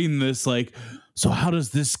like reading this, like, so how does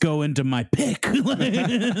this go into my pick?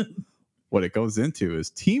 What it goes into is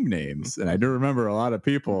team names, and I do remember a lot of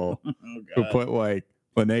people who put like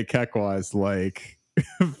Lene Kekwa's like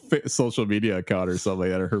social media account or something like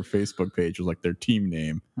that, or her Facebook page was like their team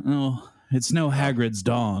name. Oh, it's no Hagrid's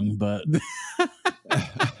dong, but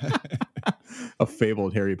a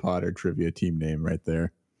fabled Harry Potter trivia team name right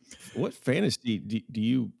there. What fantasy do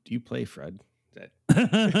you play, Fred?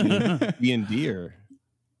 That D&D or?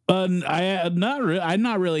 I'm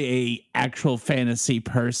not really a actual fantasy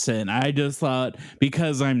person. I just thought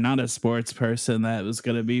because I'm not a sports person that was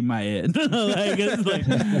gonna be my it.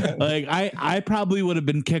 I probably would have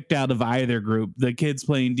been kicked out of either group. The kids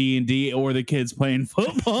playing D&D or the kids playing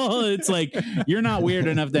football. It's like you're not weird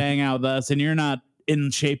enough to hang out with us, and you're not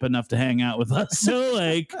in shape enough to hang out with us. So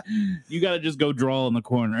like you got to just go draw in the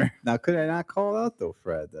corner. Now, could I not call out though,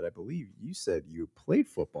 Fred, that I believe you said you played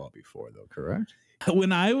football before though, correct?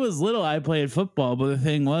 When I was little, I played football, but the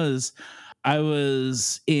thing was, I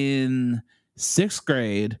was in 6th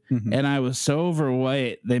grade and I was so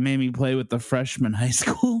overweight, they made me play with the freshman high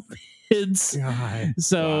school kids. God.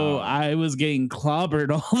 So I was getting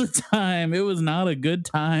clobbered all the time. It was not a good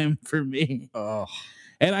time for me. Oh.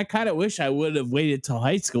 And I kind of wish I would have waited till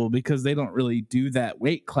high school because they don't really do that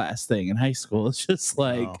weight class thing in high school. It's just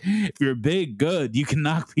like, if you're big, good, you can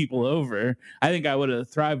knock people over. I think I would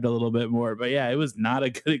have thrived a little bit more. But yeah, it was not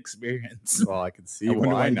a good experience. Well, I can see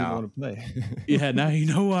why now. Want to play. Yeah, now you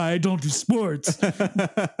know why I don't do sports.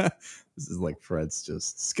 This is like Fred's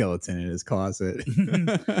just skeleton in his closet.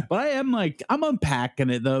 But I'm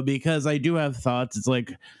unpacking it though, because I do have thoughts. It's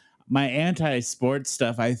like, my anti-sports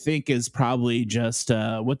stuff, I think, is probably just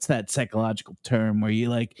what's that psychological term where you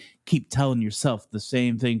like keep telling yourself the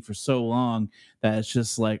same thing for so long that it's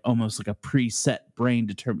just like almost like a preset brain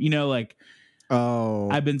determined.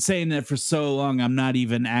 I've been saying that for so long, I'm not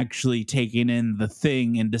even actually taking in the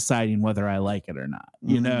thing and deciding whether I like it or not.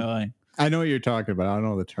 I know what you're talking about. I don't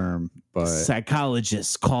know the term, but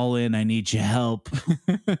psychologists, call in. I need your help.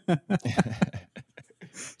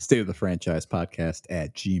 State of the Franchise Podcast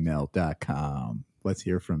at gmail.com. Let's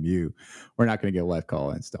hear from you. We're not going to get live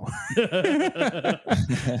call-ins, though.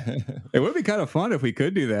 It would be kind of fun if we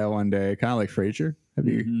could do that one day, kind of like Frasier.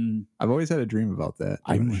 I've always had a dream about that.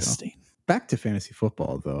 I'm listening. Back to fantasy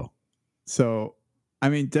football, though. So, I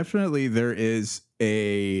mean, definitely there is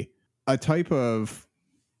a type of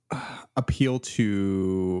appeal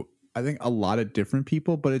to I think a lot of different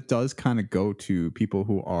people, but it does kind of go to people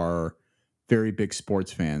who are very big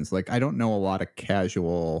sports fans. Like I don't know a lot of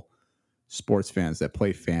casual sports fans that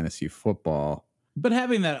play fantasy football. But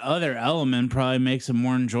having that other element probably makes it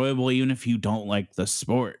more enjoyable, even if you don't like the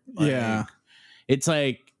sport. Yeah. It's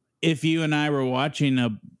like if you and I were watching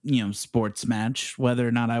a sports match, whether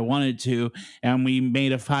or not I wanted to, and we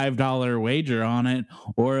made a $5 wager on it,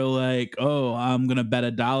 or like, oh, I'm gonna bet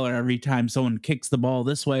 $1 every time someone kicks the ball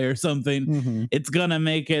this way or something. Mm-hmm. It's gonna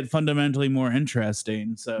make it fundamentally more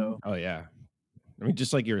interesting. So, Oh yeah, I mean,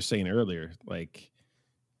 just like you were saying earlier, like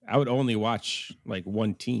I would only watch like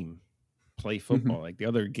one team play Mm-hmm. football. Like the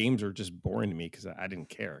other games were just boring to me because I didn't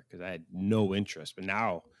care because I had no interest. But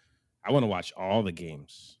now I want to watch all the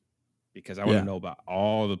games because I want to Yeah. know about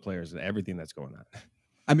all the players and everything that's going on.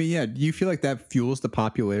 I mean, yeah, do you feel like that fuels the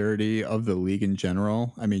popularity of the league in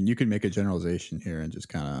general? I mean, you can make a generalization here and just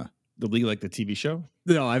kind of The league, like the TV show.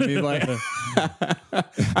 no, I mean like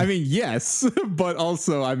I mean, yes, but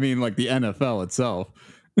also I mean like the NFL itself.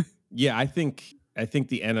 Yeah, I think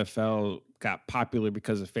the NFL got popular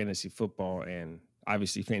because of fantasy football, and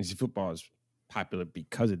obviously fantasy football is popular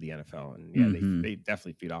because of the NFL. And yeah, Mhm. they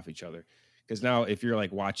definitely feed off each other. Because now, if you're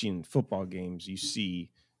like watching football games, you see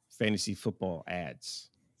fantasy football ads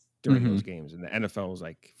during those Mhm. games, and the NFL is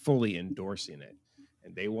like fully endorsing it,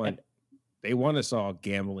 and they want us all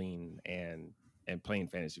gambling and playing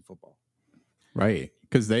fantasy football. Right.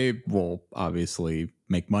 Because they will obviously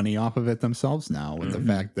make money off of it themselves now with the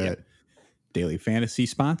fact Yep. that Daily Fantasy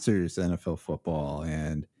sponsors NFL football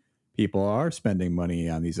and people are spending money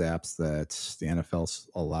on these apps that the NFL's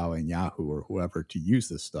allowing Yahoo or whoever to use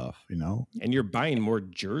this stuff, you know? And you're buying more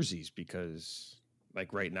jerseys because,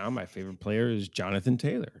 like right now, my favorite player is Jonathan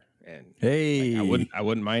Taylor, and like Hey, I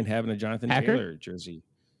wouldn't mind having a Jonathan Packer? Taylor jersey.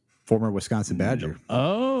 former Wisconsin Nope. Badger.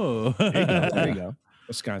 Oh, There you go. There you go.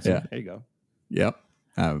 Wisconsin. Yeah. There you go. Yep.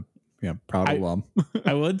 Yeah, proud I alum.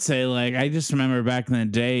 I would say, like, I just remember back in the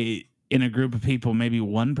day, in a group of people, maybe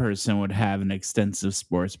one person would have an extensive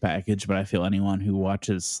sports package, but I feel anyone who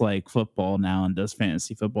watches like football now and does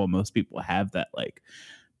fantasy football, most people have that like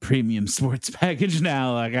premium sports package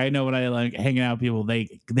now. Like I know when I like hanging out with people, they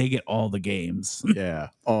get all the games. Yeah.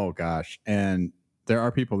 Oh gosh. And there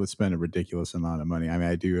are people that spend a ridiculous amount of money. I mean,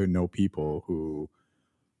 I do know people who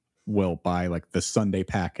will buy like the Sunday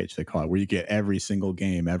package, they call it, where you get every single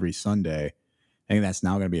game every Sunday. I think that's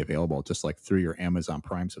now going to be available just like through your Amazon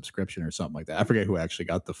Prime subscription or something like that. I forget who actually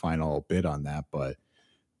got the final bid on that, but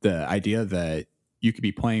the idea that you could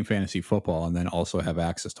be playing fantasy football and then also have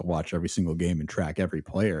access to watch every single game and track every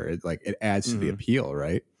player, it adds to the Mhm. appeal,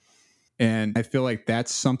 right? And I feel like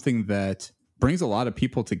that's something that brings a lot of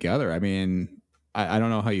people together. I mean, I don't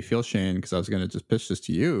know how you feel, Shane, because I was going to just pitch this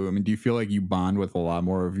to you. I mean, do you feel like you bond with a lot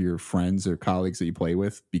more of your friends or colleagues that you play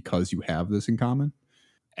with because you have this in common?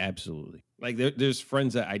 Absolutely. Like there's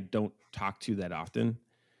friends that I don't talk to that often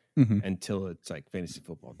Mm-hmm. until it's like fantasy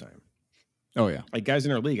football time. Oh, yeah. Like guys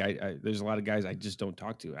in our league, I there's a lot of guys I just don't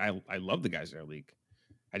talk to. I love the guys in our league.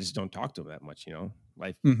 I just don't talk to them that much. You know,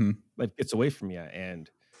 Mm-hmm. life gets away from you, and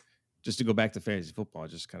just to go back to fantasy football,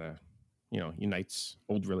 just kind of, unites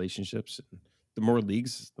old relationships. And the more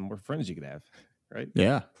leagues, the more friends you could have, right?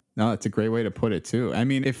 Yeah. No, that's a great way to put it, too. I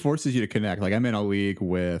mean, it forces you to connect. Like, I'm in a league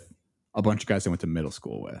with a bunch of guys I went to middle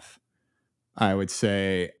school with. I would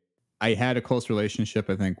say I had a close relationship,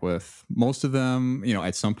 I think, with most of them,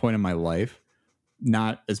 at some point in my life.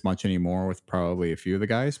 Not as much anymore with probably a few of the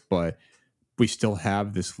guys, but we still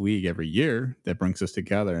have this league every year that brings us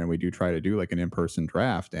together. And we do try to do like an in person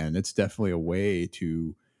draft. And it's definitely a way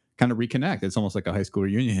to kind of reconnect. It's almost like a high school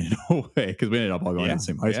reunion in a way because we ended up all going to the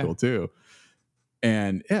same high school, too.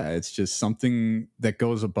 And yeah, it's just something that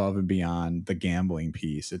goes above and beyond the gambling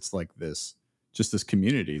piece. It's like this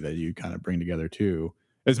community that you kind of bring together too,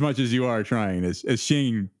 as much as you are trying, as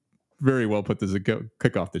Shane very well put this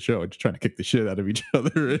kick off the show, just trying to kick the shit out of each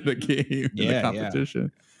other in a game, in the Yeah,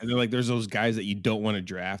 competition. And then like there's those guys that you don't want to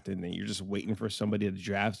draft, and then you're just waiting for somebody to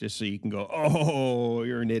draft just so you can go, oh,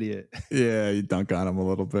 you're an idiot. Yeah, you dunk on them a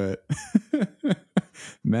little bit.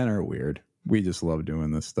 Men are weird. We just love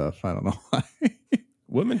doing this stuff. I don't know why.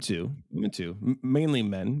 Women too, mainly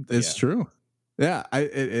men. It's true. Yeah,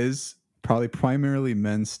 it is probably primarily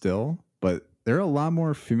men still, but there are a lot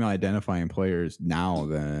more female identifying players now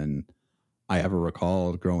than I ever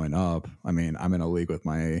recalled growing up. I mean, I'm in a league with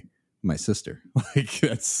my sister. Like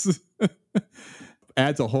that's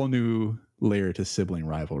adds a whole new layer to sibling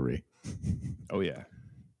rivalry. Oh yeah.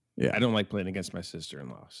 Yeah. I don't like playing against my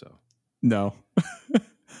sister-in-law, so No.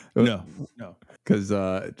 no. Because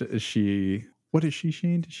is she, what is she,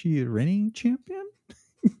 Shane? Is she a reigning champion?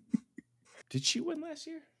 Did she win last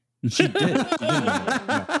year? She did. She did.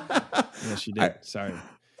 Yeah, she did. Sorry.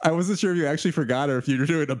 I wasn't sure if you actually forgot or if you were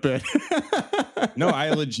doing a bit. No, I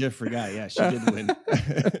legit forgot. Yeah, she did win.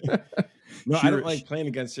 No, I don't like playing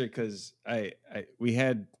against her because we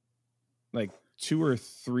had like 2 or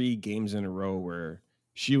 3 games in a row where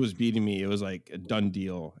she was beating me. It was like a done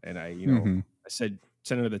deal, and I sent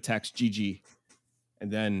her the text GG, and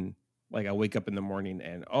then like I wake up in the morning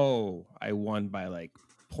and I won by like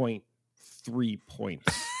 0.3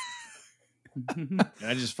 points. And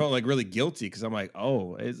I just felt like really guilty because I'm like,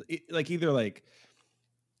 like either like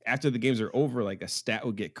after the games are over, like a stat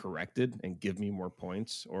would get corrected and give me more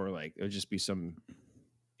points, or like it would just be some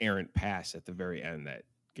errant pass at the very end that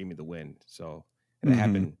gave me the win. So it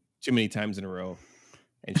happened too many times in a row,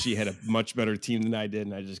 and she had a much better team than I did,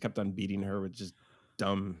 and I just kept on beating her with just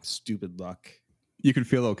dumb, stupid luck. You can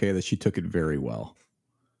feel okay that she took it very well.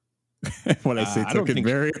 When I say took it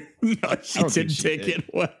very, no, she didn't take it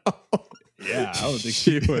well. Yeah, I don't think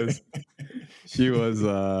she was. She was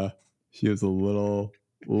a little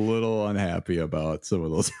unhappy about some of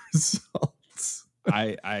those results.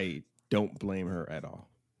 I don't blame her at all.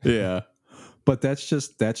 Yeah, but that's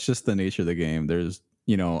just the nature of the game. There's,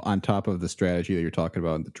 on top of the strategy that you're talking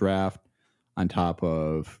about in the draft, on top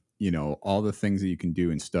of, all the things that you can do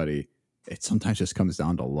and study, it sometimes just comes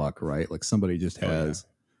down to luck, right? Like somebody just has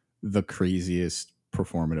the craziest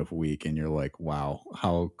performative week, and you're like, wow,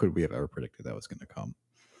 how could we have ever predicted that was going to come?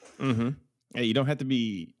 Mm-hmm. Yeah, you don't have to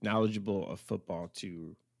be knowledgeable of football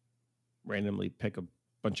to randomly pick a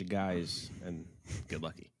bunch of guys and get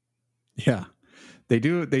lucky. Yeah, they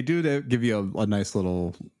do to give you a nice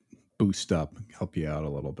little boost up, help you out a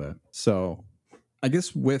little bit. So I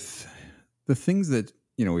guess with the things that,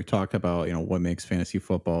 we've talked about, what makes fantasy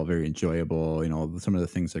football very enjoyable, some of the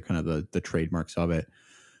things that are kind of the trademarks of it.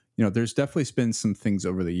 There's definitely been some things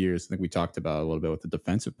over the years. I think we talked about a little bit with the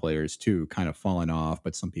defensive players too, kind of falling off,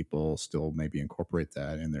 but some people still maybe incorporate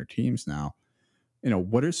that in their teams now.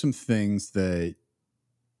 What are some things that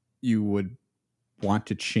you would want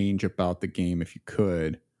to change about the game if you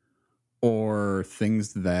could, or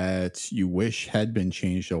things that you wish had been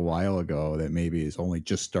changed a while ago that maybe is only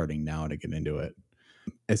just starting now to get into it?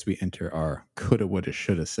 As we enter our coulda, woulda,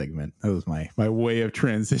 shoulda segment. That was my way of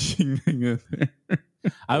transitioning.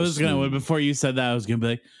 I was gonna before you said that, I was gonna be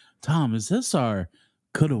like, Tom, is this our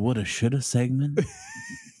coulda, woulda, shoulda segment?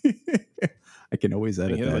 I can always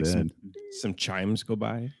edit that like in. Some chimes go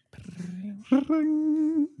by. I've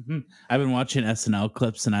been watching SNL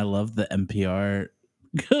clips and I love the NPR.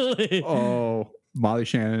 Oh, Molly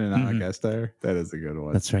Shannon and Anna Gasteyer. That is a good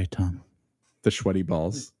one. That's right, Tom. The sweaty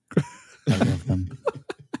balls. I love them.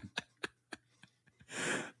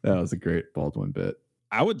 That was a great Baldwin bit.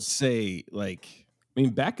 I would say,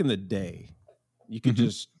 back in the day, you could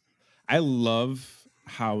just. I love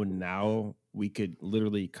how now we could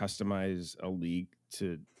literally customize a league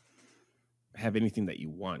to have anything that you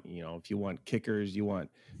want. If you want kickers, you want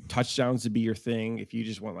touchdowns to be your thing. If you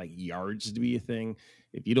just want like yards to be a thing.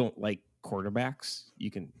 If you don't like quarterbacks,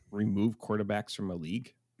 you can remove quarterbacks from a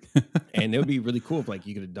league. And it would be really cool if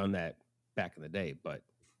you could have done that back in the day. But,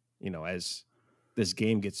 as this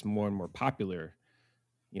game gets more and more popular,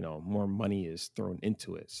 more money is thrown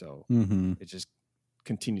into it. So it just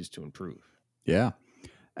continues to improve. Yeah.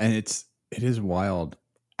 And it is wild.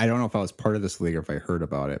 I don't know if I was part of this league or if I heard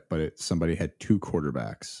about it, but somebody had 2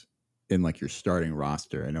 quarterbacks in your starting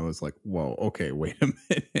roster. And it was like, whoa, okay, wait a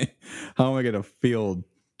minute. How am I going to field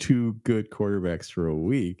 2 good quarterbacks for a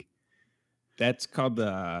week? That's called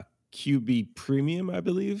the QB premium, I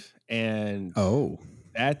believe. And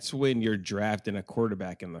that's when you're drafting a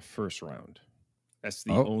quarterback in the first round. That's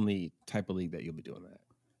the only type of league that you'll be doing that.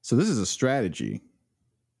 So this is a strategy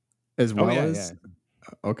as well as... Yeah.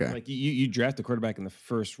 Okay. You draft a quarterback in the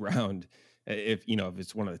first round if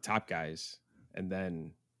it's one of the top guys, and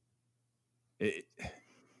then it's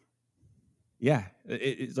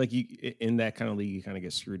like you in that kind of league you kind of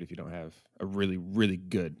get screwed if you don't have a really, really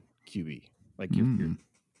good QB your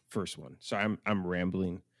first one. So I'm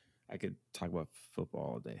rambling. I could talk about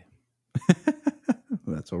football all day.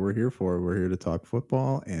 That's what we're here for. We're here to talk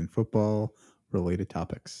football and football related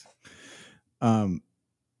topics. I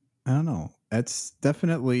don't know. That's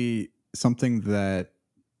definitely something that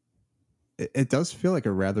it does feel like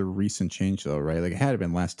a rather recent change, though, right? Like it had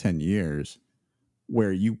been last 10 years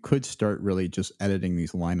where you could start really just editing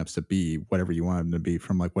these lineups to be whatever you want them to be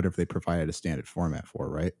from whatever they provided a standard format for,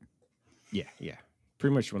 right? Yeah.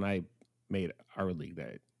 Pretty much when I made our league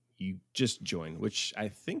that you just joined, which I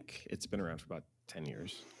think it's been around for about 10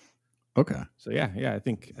 years. Okay. So yeah, I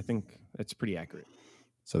think that's pretty accurate.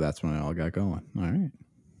 So that's when it all got going. All right.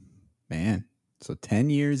 Man. So 10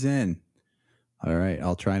 years in. All right.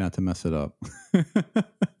 I'll try not to mess it up.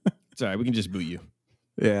 It's all right. We can just boot you.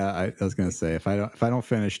 Yeah, I was gonna say if I don't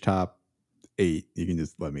finish top 8, you can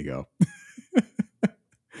just let me go.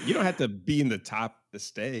 You don't have to be in the top to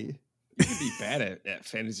stay. You can be bad at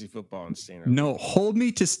fantasy football and staying. No, hold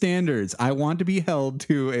me to standards. I want to be held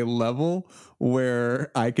to a level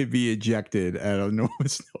where I could be ejected at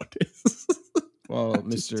enormous notice. Well,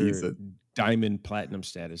 Mr. Diamond Platinum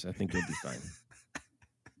status, I think you'll be fine.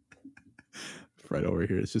 Right over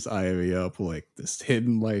here, it's just eyeing me up like this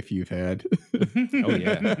hidden life you've had. Oh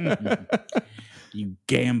yeah, you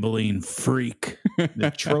gambling freak.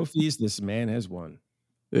 The trophies this man has won.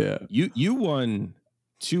 Yeah, you won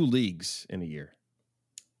 2 leagues in a year.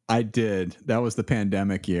 I did. That was the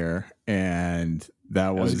pandemic year, and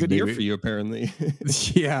that was a good year for you, apparently.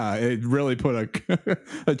 Yeah, it really put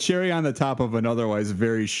a cherry on the top of an otherwise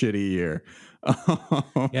very shitty year.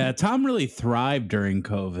 Yeah, Tom really thrived during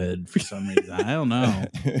COVID for some reason. I don't know.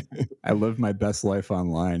 I lived my best life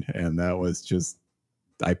online, and that was just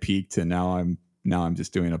I peaked, and now I'm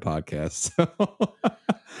just doing a podcast.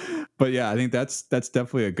 But yeah, I think that's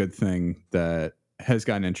definitely a good thing that has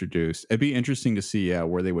gotten introduced. It'd be interesting to see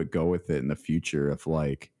where they would go with it in the future. If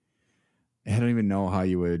like, I don't even know how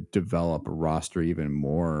you would develop a roster even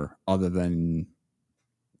more other than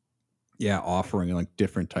offering like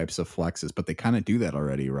different types of flexes, but they kind of do that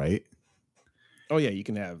already, right? Oh yeah, you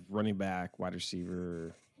can have running back, wide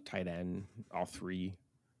receiver, tight end, all 3.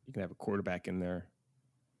 You can have a quarterback in there.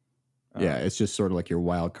 Yeah, it's just sort of like your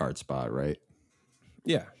wild card spot, right?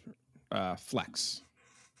 Yeah, flex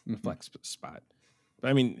spot. But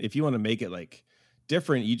I mean, if you want to make it like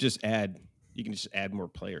different, you can just add more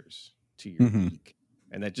players to your league,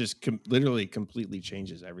 and that just literally completely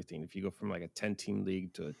changes everything. If you go from like a 10-team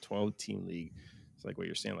league to a 12-team league, it's like what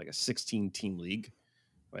you're saying, like a 16-team league,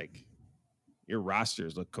 like your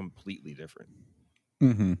rosters look completely different.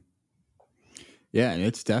 Yeah, and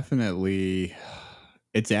it's definitely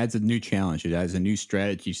it adds a new challenge. It adds a new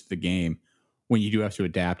strategy to the game when you do have to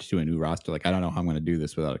adapt to a new roster. Like, I don't know how I'm going to do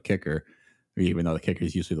this without a kicker, even though the kicker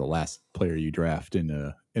is usually the last player you draft in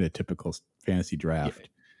a typical fantasy draft. Yeah,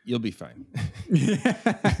 you'll be fine.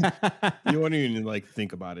 You won't even like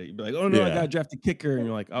think about it. You'd be like, oh no, I got to draft a kicker, and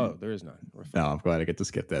you're like, oh, there is none. No, I'm glad I get to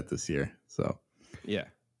skip that this year. So yeah,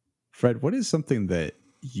 Fred, what is something that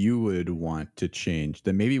you would want to change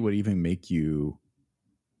that maybe would even make you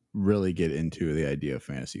really get into the idea of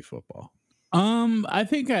fantasy football? I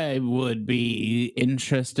think I would be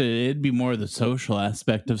interested. It'd be more the social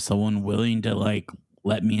aspect of someone willing to like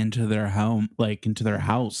let me into their home, like into their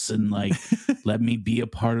house, and like let me be a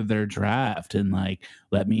part of their draft, and like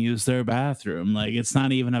let me use their bathroom. Like, it's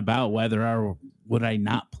not even about whether or would I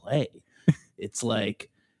not play. It's like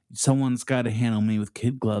someone's got to handle me with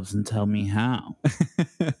kid gloves and tell me how.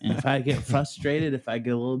 And if I get frustrated, if I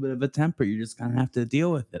get a little bit of a temper, you're just gonna have to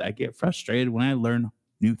deal with it. I get frustrated when I learn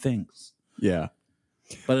new things. Yeah,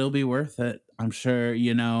 but it'll be worth it. I'm sure,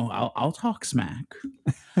 I'll talk smack.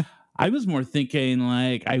 I was more thinking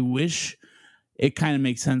like, I wish it kind of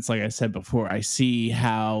makes sense. Like I said before, I see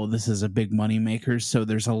how this is a big money maker. So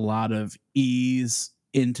there's a lot of ease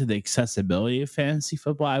into the accessibility of fantasy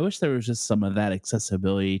football. I wish there was just some of that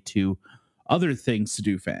accessibility to other things to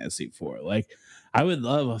do fantasy for. Like, I would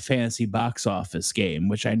love a fantasy box office game,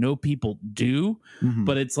 which I know people do,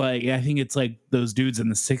 but it's like, I think it's like those dudes in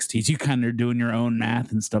the 60s. You kind of doing your own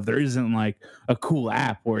math and stuff. There isn't like a cool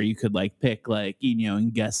app where you could like pick like,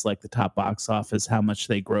 and guess like the top box office, how much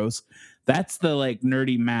they gross. That's the like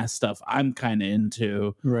nerdy math stuff I'm kind of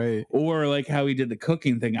into. Right. Or like how we did the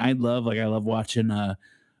cooking thing. I love watching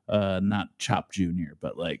not Chop Junior,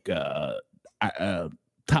 but like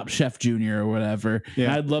Top Chef Junior or whatever. Yeah.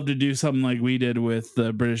 And I'd love to do something like we did with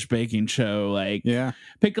the British Baking Show. Like,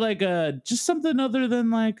 pick like just something other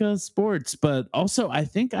than like sports. But also, I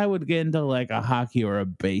think I would get into like a hockey or a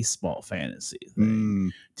baseball fantasy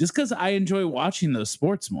thing, just because I enjoy watching those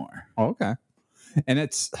sports more. Okay. And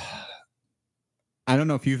I don't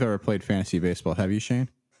know if you've ever played fantasy baseball. Have you, Shane?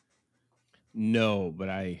 No, but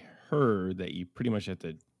I heard that you pretty much have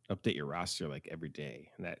to update your roster like every day,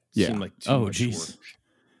 and that seemed like too much work.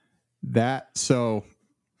 So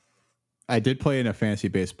I did play in a fantasy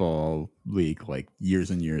baseball league like years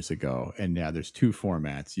and years ago, and now there's 2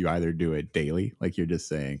 formats. You either do it daily, like you're just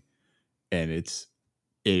saying, and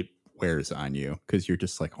it wears on you because you're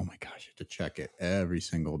just like, oh my gosh, you have to check it every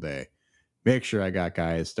single day, make sure I got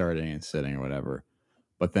guys starting and sitting or whatever.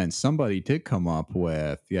 But then somebody did come up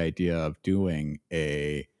with the idea of doing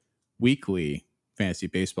a weekly fantasy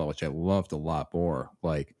baseball, which I loved a lot more.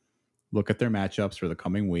 Like, look at their matchups for the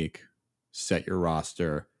coming week, set your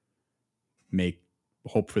roster,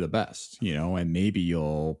 hope for the best, and maybe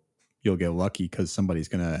you'll get lucky because somebody's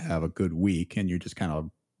going to have a good week and you're just kind of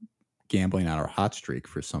gambling on a hot streak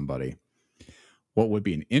for somebody. What would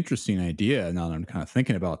be an interesting idea, now that I'm kind of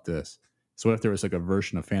thinking about this, so what if there was like a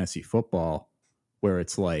version of fantasy football where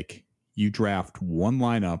it's like you draft one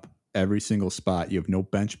lineup every single spot, you have no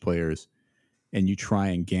bench players, and you try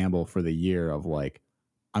and gamble for the year of like,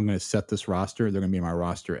 I'm going to set this roster, they're going to be my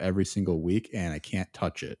roster every single week, and I can't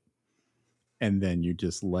touch it. And then you're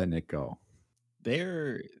just letting it go.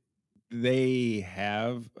 They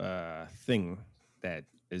have a thing that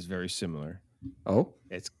is very similar. Oh,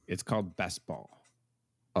 it's called best ball.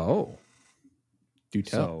 Oh, do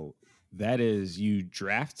tell. So that is, you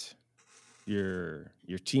draft your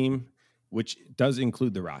team, which does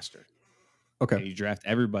include the roster. Okay. And you draft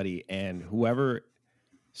everybody, and whoever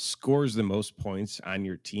scores the most points on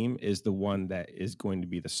your team is the one that is going to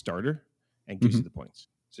be the starter and gives you the points.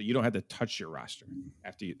 So you don't have to touch your roster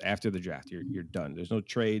after the draft. You're done. There's no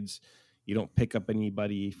trades. You don't pick up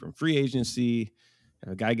anybody from free agency.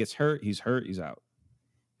 If a guy gets hurt, he's out.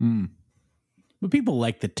 But people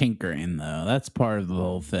like the tinkering, though. That's part of the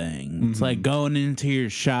whole thing. It's like going into your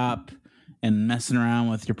shop and messing around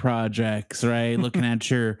with your projects, right? Looking at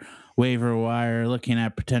your waiver wire, looking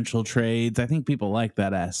at potential trades. I think people like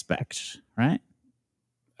that aspect, right?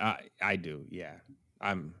 I do, yeah.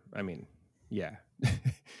 I'm the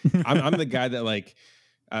guy that like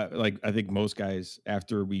I think most guys,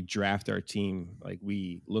 after we draft our team, like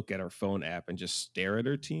we look at our phone app and just stare at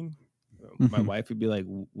our team. My wife would be like,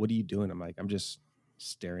 "What are you doing?" I'm like, "I'm just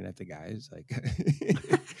staring at the guys." Like,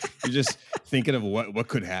 you're just thinking of what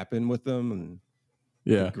could happen with them and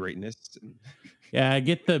the greatness. Yeah, I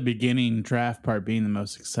get the beginning draft part being the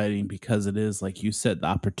most exciting because it is, like you said, the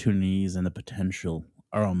opportunities and the potential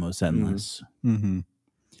are almost endless.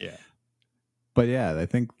 Yeah. But yeah, I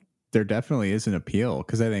think there definitely is an appeal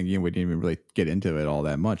because I think we didn't even really get into it all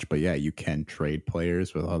that much. But yeah, you can trade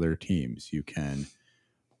players with other teams. You can,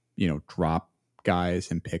 drop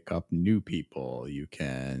guys and pick up new people. You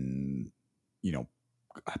can,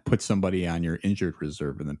 put somebody on your injured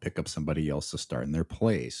reserve and then pick up somebody else to start in their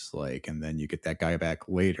place. And then you get that guy back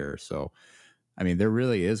later. So, I mean, there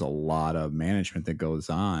really is a lot of management that goes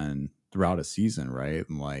on throughout a season, right?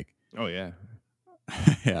 And oh yeah.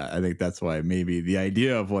 Yeah, I think that's why maybe the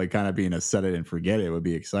idea of kind of being a set it and forget it would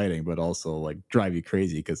be exciting, but also drive you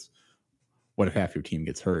crazy because what if half your team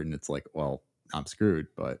gets hurt and it's like, well, I'm screwed.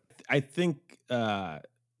 But I think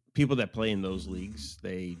people that play in those leagues,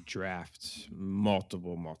 they draft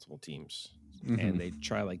multiple teams and they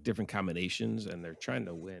try different combinations and they're trying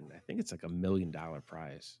to win. I think it's $1 million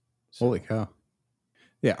prize. So, holy cow.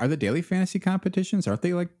 Yeah, are the daily fantasy competitions, aren't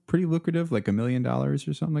they pretty lucrative, $1 million or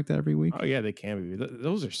something like that every week? Oh yeah, they can be.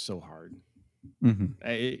 Those are so hard.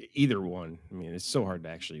 Either one. I mean, it's so hard to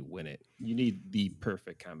actually win it. You need the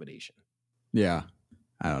perfect combination. Yeah,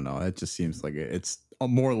 I don't know. It just seems like it's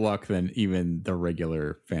more luck than even the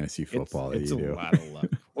regular fantasy football. It's a lot of luck.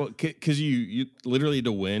 Well, because you literally,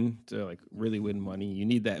 to win, to really win money, you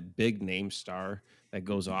need that big name star that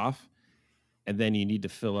goes off. And then you need to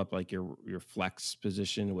fill up your flex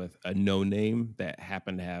position with a no name that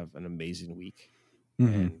happened to have an amazing week.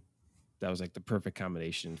 And that was the perfect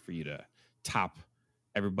combination for you to top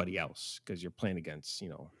everybody else because you're playing against,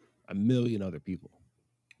 1 million other people.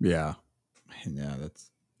 Yeah. Yeah,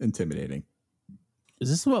 that's intimidating.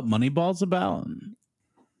 Is this what Moneyball's about?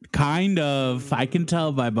 Kind of. I can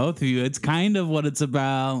tell by both of you. It's kind of what it's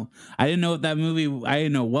about. I didn't know I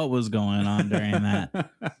didn't know what was going on during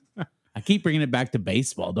that. I keep bringing it back to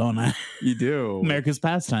baseball, don't I? You do. America's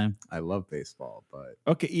pastime. I love baseball, but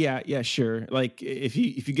okay, yeah, sure. If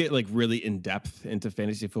you get really in depth into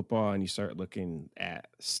fantasy football and you start looking at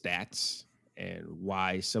stats and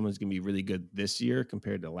why someone's gonna be really good this year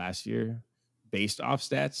compared to last year, based off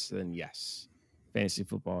stats, then yes, fantasy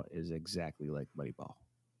football is exactly like Moneyball.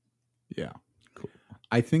 Yeah, cool.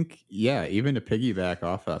 I think even to piggyback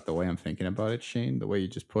off that, the way I'm thinking about it, Shane, the way you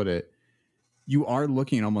just put it. You are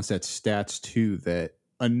looking almost at stats too that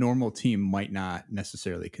a normal team might not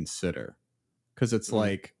necessarily consider, because it's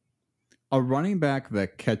like a running back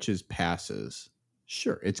that catches passes.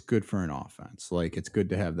 Sure, it's good for an offense. It's good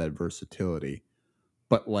to have that versatility.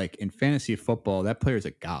 But in fantasy football, that player's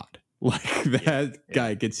a god. That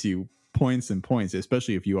guy gets you points and points,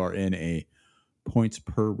 especially if you are in a points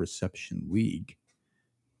per reception league,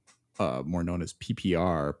 more known as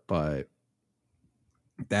PPR. But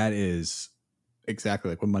that is exactly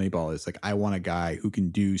what Moneyball is. I want a guy who can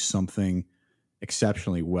do something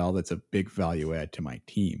exceptionally well that's a big value add to my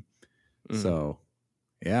team. So,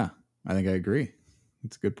 yeah, I think I agree.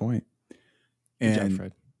 That's a good point. Good job,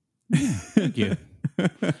 Fred. Thank you.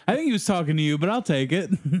 I think he was talking to you, but I'll take it.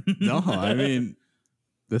 No, I mean,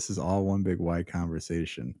 this is all one big wide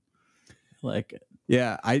conversation. Like it.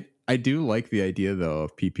 Yeah, I do like the idea though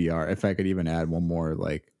of PPR. If I could even add one more,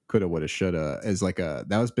 like coulda, woulda, shoulda, as like that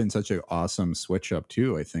has been such an awesome switch up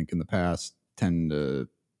too. I think in the past 10 to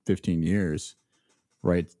 15 years,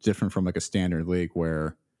 right? Different from like a standard league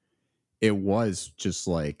where it was just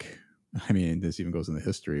like, I mean, this even goes in the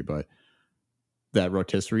history, but that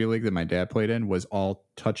rotisserie league that my dad played in was all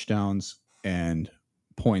touchdowns and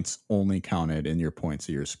points only counted in your points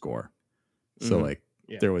of your score. So like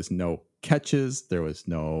there was no catches, there was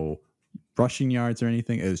no rushing yards or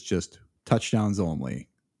anything. It was just touchdowns only.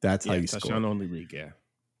 That's how you score. Touchdown only league,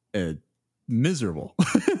 Miserable.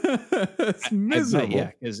 It's miserable.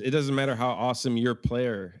 Yeah, because it doesn't matter how awesome your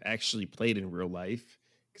player actually played in real life.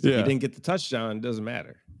 Because if you didn't get the touchdown, it doesn't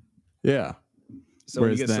matter. Yeah. So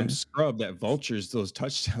when you get some scrub that vultures those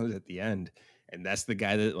touchdowns at the end, and that's the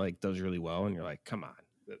guy that like does really well, and you're like, come on,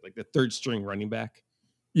 like the third string running back.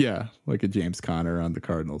 Yeah, like a James Conner on the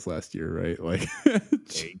Cardinals last year, right? Like there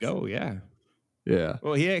you go. Yeah. Yeah.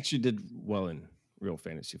 Well, he actually did well in real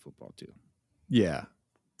fantasy football too. Yeah,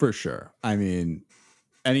 for sure. I mean,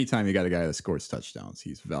 anytime you got a guy that scores touchdowns,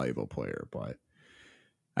 he's a valuable player. But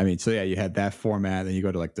I mean, so yeah, you had that format, then you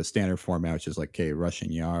go to like the standard format, which is like, okay,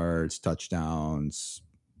 rushing yards, touchdowns,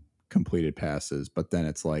 completed passes. But then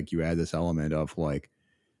it's like you add this element of like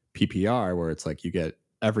PPR where it's like you get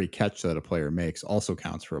every catch that a player makes also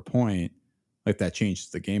counts for a point. Like that changes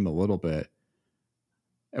the game a little bit.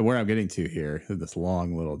 And where I'm getting to here, this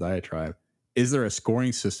long little diatribe, is there a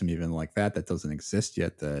scoring system even like that doesn't exist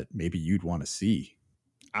yet that maybe you'd want to see?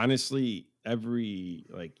 Honestly, every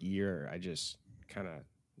like year, I just kind of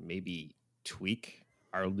maybe tweak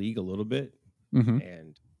our league a little bit.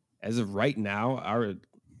 And as of right now,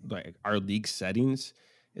 our league settings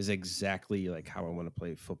is exactly like how I want to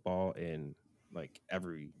play football in like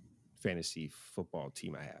every fantasy football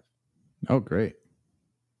team I have. Oh, great.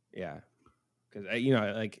 Yeah. Because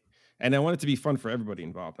and I want it to be fun for everybody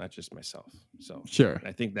involved, not just myself. So sure.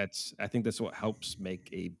 I think that's what helps make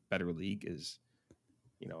a better league is,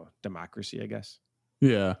 democracy, I guess.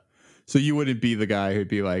 Yeah. So you wouldn't be the guy who'd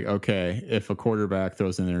be like, okay, if a quarterback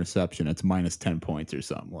throws an interception, it's minus 10 points or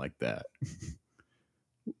something like that.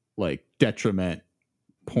 Like detriment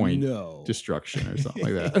point destruction or something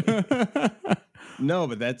like that. No,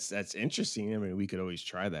 but that's interesting. I mean, we could always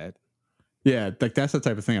try that. Yeah, like that's the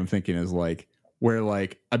type of thing I'm thinking is like where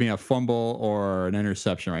like, I mean, a fumble or an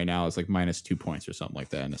interception right now is like minus 2 points or something like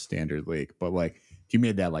that in a standard league. But like if you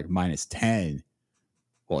made that like minus 10,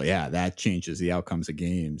 well, yeah, that changes the outcomes of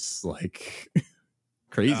games like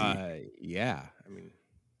crazy. Yeah. I mean,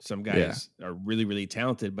 some guys are really, really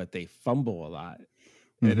talented, but they fumble a lot.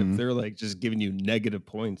 And if they're like just giving you negative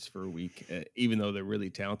points for a week, even though they're really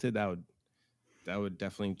talented, that would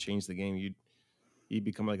definitely change the game. You'd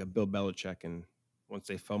become like a Bill Belichick, and once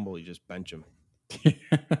they fumble, you just bench them.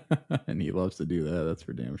 And he loves to do that. That's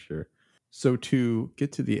for damn sure. So to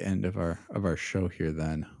get to the end of our show here,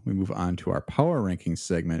 then we move on to our power ranking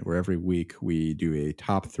segment, where every week we do a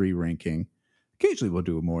top 3 ranking. Occasionally we'll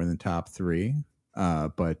do more than top 3,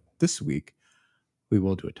 but this week we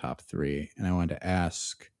will do a top 3. And I wanted to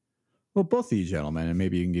ask, well, both of you gentlemen, and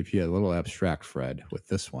maybe you can give you a little abstract, Fred, with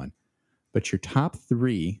this one, but your top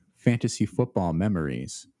 3 fantasy football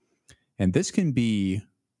memories. And this can be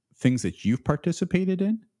things that you've participated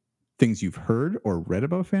in, things you've heard or read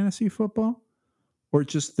about fantasy football, or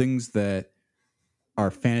just things that are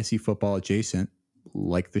fantasy football adjacent,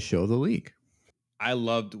 like the show The League. I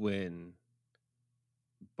loved when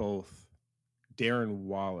both Darren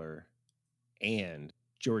Waller and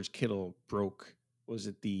George Kittle broke, was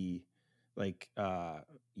it the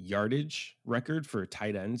yardage record for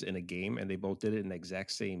tight ends in a game, and they both did it in the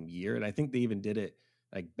exact same year. And I think they even did it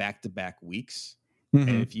like back-to-back weeks.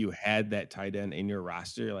 And if you had that tight end in your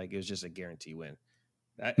roster, like it was just a guarantee win.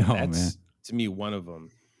 That's to me one of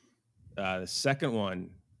them. The second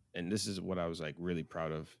one, and this is what I was like really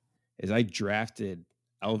proud of, is I drafted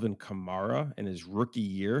Alvin Kamara in his rookie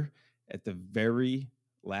year at the very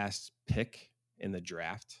last pick in the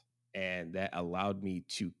draft. And that allowed me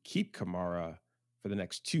to keep Kamara for the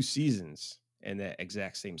next 2 seasons in that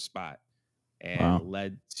exact same spot. And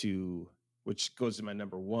led to, which goes to my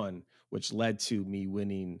number 1, which led to me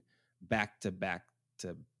winning back-to-back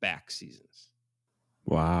seasons.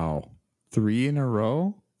 Wow. 3 in a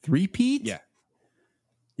row? 3-peat? Yeah.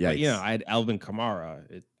 Yeah. But, I had Alvin Kamara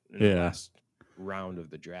in the last round of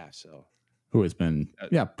the draft. So who has been,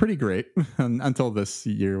 pretty great until this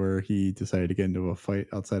year where he decided to get into a fight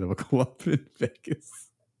outside of a club in Vegas.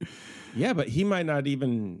 Yeah, but he might not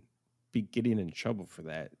even be getting in trouble for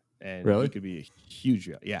that, and Really? he could be a huge,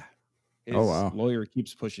 yeah. Oh, His wow. lawyer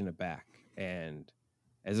keeps pushing it back, and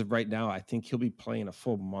as of right now, I think he'll be playing a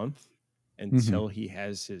full month until he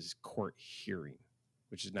has his court hearing,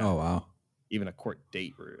 which is not Oh, wow. even a court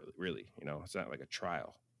date, really. It's not like a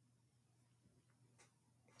trial.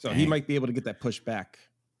 So he Dang. might be able to get that pushed back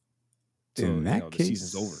till In that the case,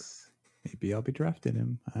 season's over. maybe I'll be drafting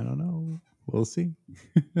him. I don't know. We'll see.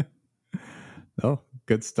 Oh,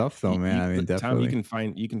 good stuff though, man. I mean, Tom, definitely.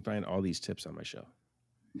 you can find all these tips on my show.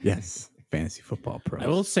 Yes, Fantasy Football Pros. I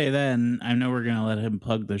will say that, and I know we're going to let him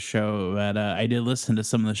plug the show, but I did listen to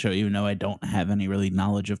some of the show, even though I don't have any really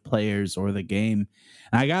knowledge of players or the game.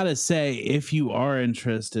 And I got to say, if you are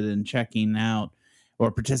interested in checking out or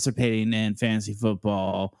participating in fantasy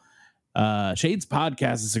football, Shade's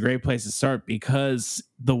podcast is a great place to start because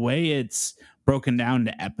the way it's broken down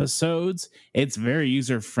to episodes, it's very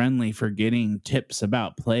user friendly for getting tips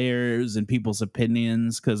about players and people's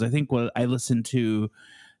opinions. Because I think what I listened to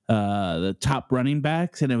the top running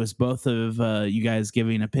backs, and it was both of you guys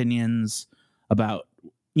giving opinions about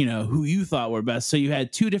who you thought were best. So you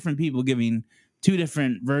had two different people giving two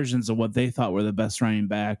different versions of what they thought were the best running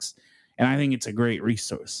backs, and I think it's a great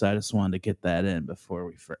resource. So I just wanted to get that in before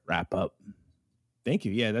we wrap up. Thank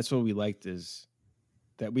you. Yeah, that's what we liked, is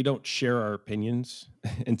that we don't share our opinions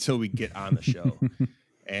until we get on the show.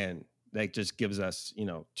 And that just gives us,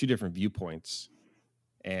 two different viewpoints.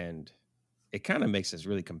 And it kind of makes us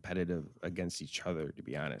really competitive against each other, to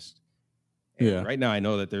be honest. And right now I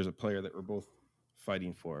know that there's a player that we're both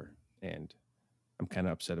fighting for. And I'm kind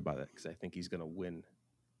of upset about it because I think he's going to win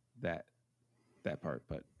that part.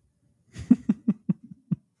 But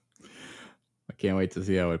I can't wait to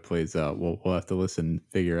see how it plays out. We'll have to listen,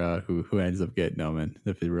 figure out who ends up getting them, and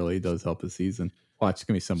if it really does help his season. Watch, it's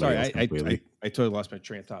gonna be somebody else completely. I totally lost my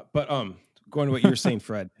train of thought. But going to what you were saying,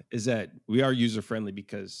 Fred, is that we are user friendly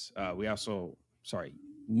because we also,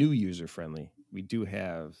 new user friendly. We do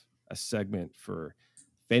have a segment for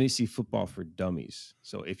fantasy football for dummies.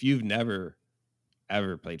 So if you've never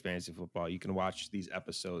ever played fantasy football, you can watch these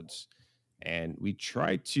episodes, and we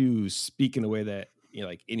try to speak in a way that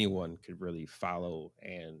like anyone could really follow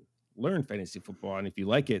and learn fantasy football. And if you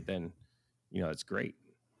like it, then it's great.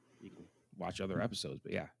 You can watch other episodes.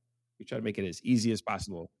 But yeah, we try to make it as easy as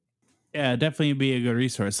possible. Yeah, definitely be a good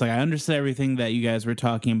resource. Like, I understood everything that you guys were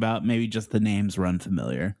talking about. Maybe just the names were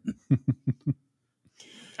unfamiliar.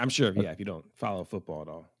 I'm sure, if you don't follow football at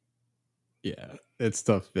all. Yeah, it's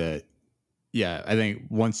stuff that, I think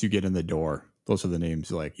once you get in the door, those are the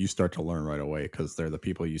names like you start to learn right away because they're the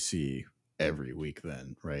people you see every week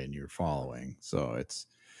then, right? And you're following. So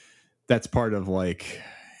that's part of like,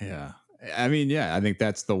 I mean, I think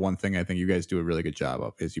that's the one thing I think you guys do a really good job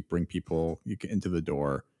of is you bring people into the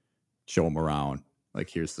door, show them around. Like,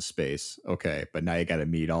 here's the space. Okay. But now you got to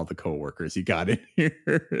meet all the coworkers you got in here.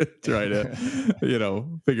 Try to,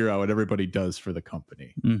 figure out what everybody does for the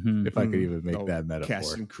company. Mm-hmm. If I could even make that metaphor.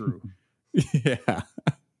 Cast and crew. Yeah.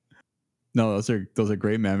 No, those are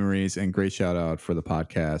great memories and great shout out for the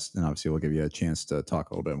podcast. And obviously we'll give you a chance to talk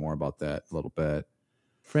a little bit more about that a little bit.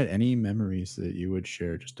 Fred, any memories that you would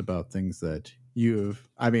share just about things that you've,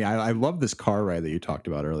 I mean, I love this car ride that you talked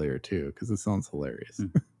about earlier too, because it sounds hilarious.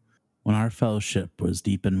 When our fellowship was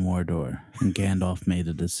deep in Mordor and Gandalf made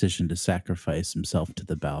a decision to sacrifice himself to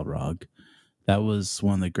the Balrog, that was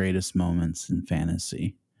one of the greatest moments in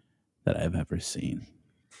fantasy that I've ever seen.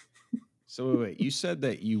 So wait, you said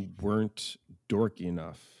that you weren't dorky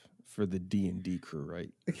enough for the D&D crew, right?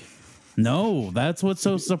 No, that's what's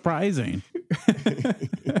so surprising.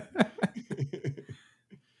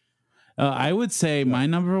 I would say my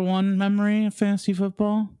number one memory of fantasy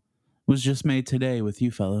football was just made today with you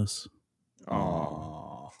fellows.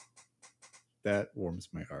 Aww. That warms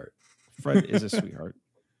my heart. Fred is a sweetheart.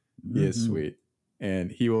 He is sweet. And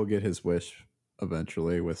he will get his wish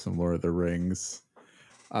eventually with some Lord of the Rings.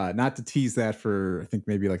 Not to tease that for, I think,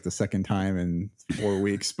 maybe like the second time in 4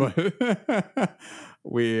 weeks, but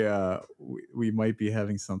we might be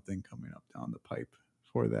having something coming up down the pipe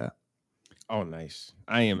for that. Oh, nice.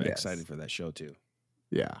 I am excited for that show too.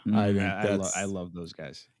 Yeah. I love those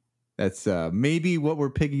guys. That's maybe what we're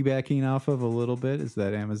piggybacking off of a little bit is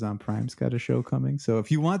that Amazon Prime's got a show coming. So if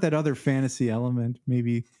you want that other fantasy element,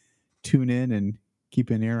 maybe tune in and keep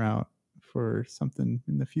an ear out for something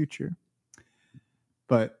in the future.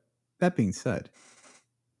 But that being said,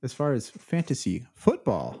 as far as fantasy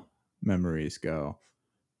football memories go,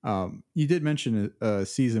 you did mention a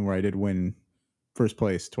season where I did win first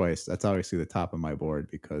place twice. That's obviously the top of my board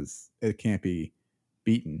because it can't be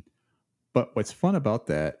beaten. But what's fun about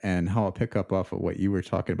that, and how I'll pick up off of what you were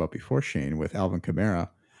talking about before, Shane, with Alvin Kamara,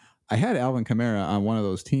 I had Alvin Kamara on one of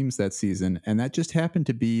those teams that season, and that just happened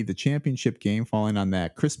to be the championship game falling on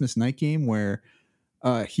that Christmas night game where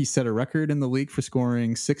he set a record in the league for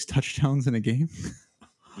scoring 6 touchdowns in a game.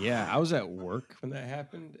 Yeah, I was at work when that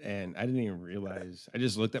happened, and I didn't even realize. I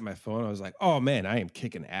just looked at my phone. I was like, "Oh man, I am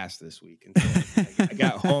kicking ass this week." And I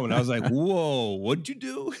got home, and I was like, "Whoa, what'd you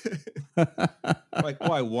do?" I'm like,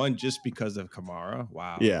 "Oh, I won just because of Kamara."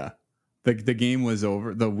 Wow. Yeah, the game was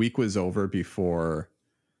over. The week was over before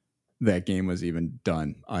that game was even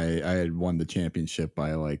done. I had won the championship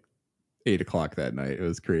by like 8:00 that night. It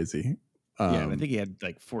was crazy. Yeah, and I think he had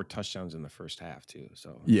like 4 touchdowns in the first half too.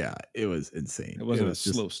 So yeah, it was insane. it wasn't a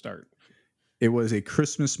slow start. It was a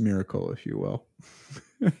Christmas miracle, if you will.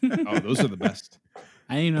 Oh, those are the best.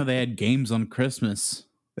 I didn't know they had games on Christmas.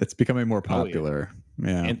 It's becoming more popular.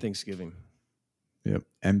 Yeah. And Thanksgiving. Yep.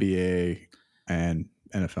 NBA and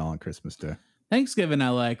NFL on Christmas Day. Thanksgiving I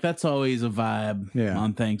like. That's always a vibe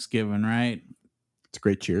on Thanksgiving, right? It's a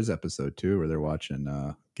great Cheers episode too, where they're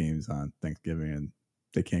watching games on Thanksgiving and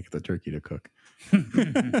they can't get the turkey to cook.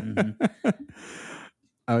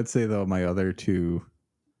 I would say though, my other two,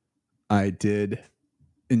 I did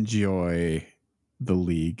enjoy the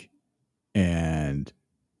league, and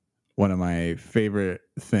one of my favorite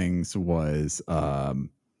things was Taco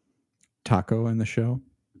in the show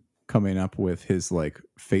coming up with his like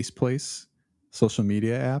Faceplace social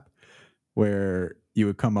media app, where you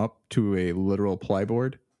would come up to a literal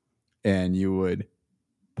plyboard and you would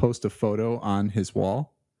post a photo on his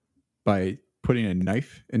wall by putting a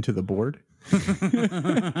knife into the board.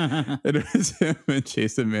 It was him and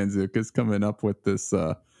Jason Mantzoukas coming up with this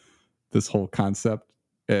this whole concept.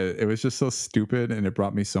 It was just so stupid, and it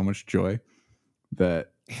brought me so much joy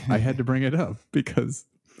that I had to bring it up, because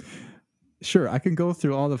sure, I can go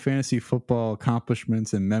through all the fantasy football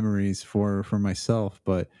accomplishments and memories for myself,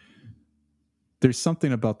 but there's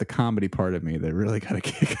something about the comedy part of me that really got a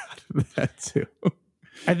kick out of that too.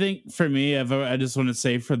 I think for me, I just want to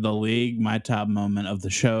say for the league, my top moment of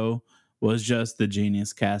the show was just the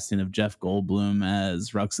genius casting of Jeff Goldblum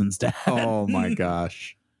as Ruxin's dad. Oh my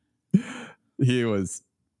gosh. He was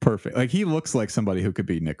perfect. Like, he looks like somebody who could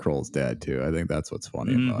be Nick Kroll's dad too. I think that's what's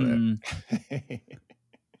funny about it.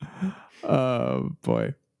 Oh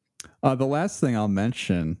boy. The last thing I'll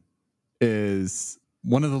mention is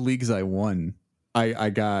one of the leagues I won.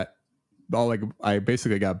 I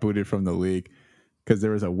basically got booted from the league because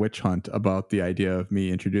there was a witch hunt about the idea of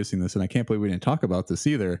me introducing this, and I can't believe we didn't talk about this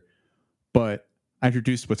either. But I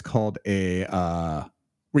introduced what's called a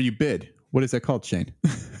where you bid. What is that called, Shane?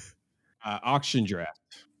 Auction draft.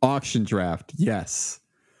 Auction draft. Yes.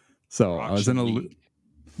 So I was in a league.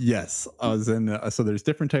 Yes, I was in. So there's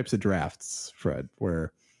different types of drafts, Fred,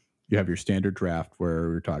 where you have your standard draft where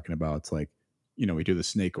we're talking about, it's like, we do the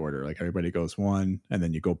snake order, like everybody goes one, and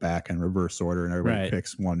then you go back in reverse order, and everybody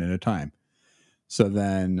picks one at a time. So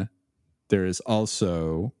then there is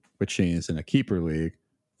also, which Shane is in a keeper league.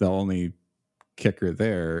 The only kicker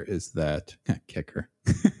there is that kicker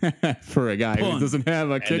for a guy who doesn't have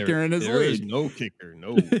a kicker in his league. There is no kicker,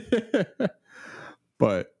 no.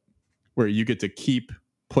 But where you get to keep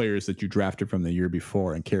players that you drafted from the year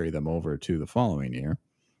before and carry them over to the following year.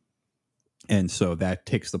 And so that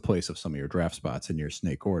takes the place of some of your draft spots in your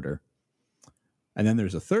snake order. And then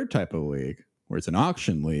there's a third type of league where it's an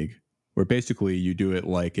auction league, where basically you do it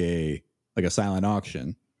like a silent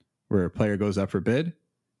auction, where a player goes up for bid.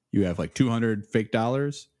 You have like 200 fake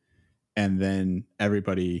dollars, and then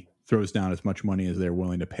everybody throws down as much money as they're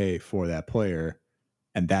willing to pay for that player,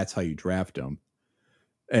 and that's how you draft them.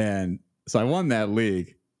 And so I won that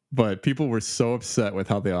league, but people were so upset with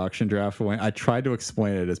how the auction draft went. I tried to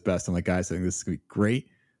explain it as best. I'm like, guys, I think this is going to be great.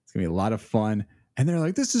 It's going to be a lot of fun. And they're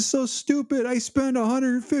like, this is so stupid. I spent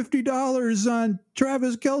 $150 on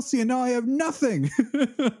Travis Kelce, and now I have nothing.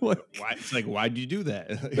 Why'd you do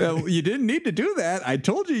that? Well, you didn't need to do that. I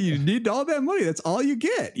told you need all that money. That's all you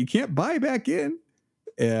get. You can't buy back in.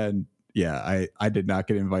 And yeah, I did not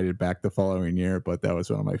get invited back the following year, but that was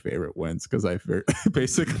one of my favorite wins because I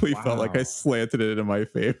basically felt like I slanted it in my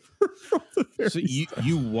favor. So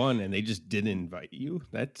you won and they just didn't invite you?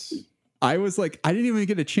 I was like, I didn't even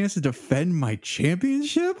get a chance to defend my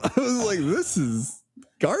championship. I was like, this is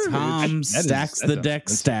garbage. Tom stacks the deck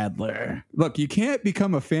Stadler. Look, you can't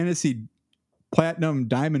become a fantasy platinum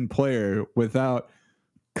diamond player without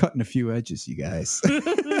cutting a few edges, you guys.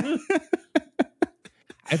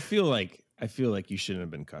 I feel like you shouldn't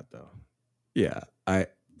have been cut though. Yeah,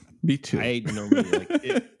 me too. I normally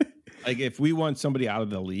like if we want somebody out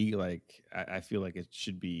of the league, like I feel like it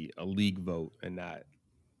should be a league vote and not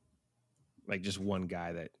like just one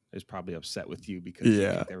guy that is probably upset with you because you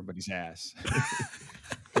kicked everybody's ass.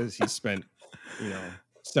 because he spent,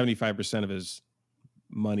 75% of his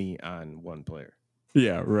money on one player.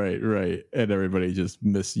 Yeah, right. And everybody just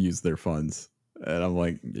misused their funds. And I'm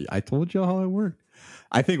like, I told you how it worked.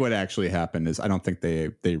 I think what actually happened is I don't think they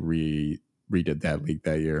redid that league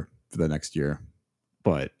that year for the next year.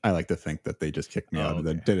 But I like to think that they just kicked me out and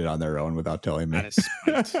then did it on their own without telling me. Out of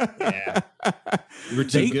spite. Yeah.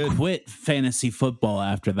 They quit fantasy football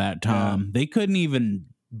after that, Tom. Yeah. They couldn't even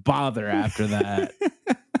bother after that.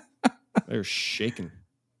 They're shaking.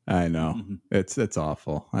 I know. Mm-hmm. It's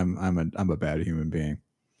awful. I'm a bad human being.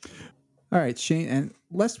 All right, Shane, and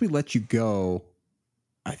lest we let you go,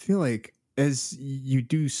 I feel like as you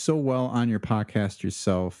do so well on your podcast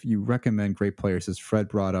yourself, you recommend great players, as Fred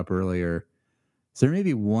brought up earlier. Is there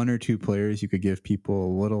maybe one or two players you could give people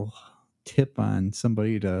a little tip on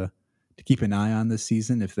somebody to keep an eye on this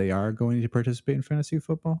season if they are going to participate in fantasy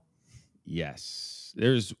football? Yes.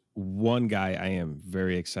 There's one guy I am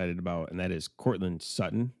very excited about, and that is Courtland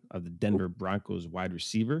Sutton of the Denver Broncos wide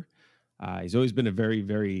receiver. He's always been a very,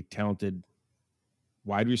 very talented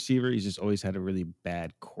wide receiver. He's just always had a really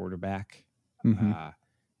bad quarterback. Mm-hmm.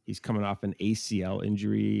 He's coming off an ACL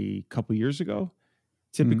injury a couple years ago.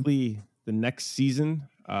 Typically, the next season,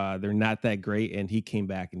 they're not that great, and he came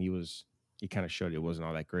back and he kind of showed it wasn't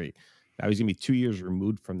all that great. Now he's going to be 2 years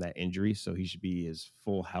removed from that injury, so he should be his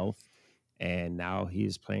full health. And now he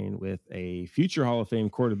is playing with a future Hall of Fame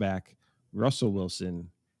quarterback, Russell Wilson.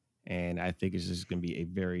 And I think it's just going to be a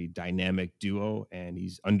very dynamic duo, and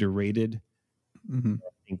he's underrated. Mm-hmm. I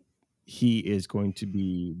think he is going to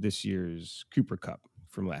be this year's Cooper Kupp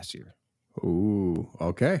from last year. Ooh,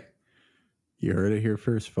 okay. You heard it here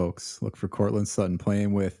first, folks. Look for Courtland Sutton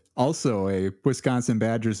playing with also a Wisconsin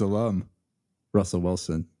Badgers alum, Russell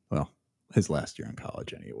Wilson. Well, his last year in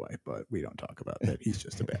college anyway, but we don't talk about that. He's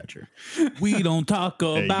just a Badger. We don't talk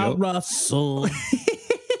about Russell.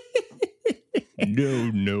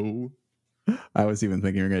 No. I was even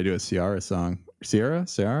thinking we were going to do a Ciara song. Sierra?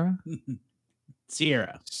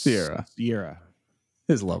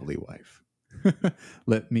 His lovely wife.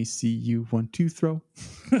 Let me see you 1, 2, throw.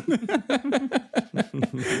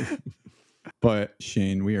 But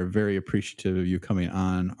Shane, we are very appreciative of you coming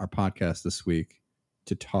on our podcast this week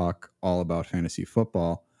to talk all about fantasy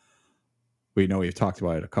football. We know we've talked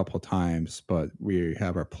about it a couple of times, but we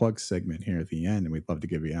have our plug segment here at the end, and we'd love to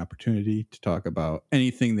give you an opportunity to talk about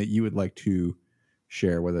anything that you would like to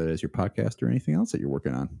share, whether it is your podcast or anything else that you're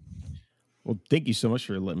working on. Well, thank you so much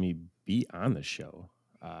for letting me be on the show.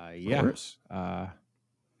 Got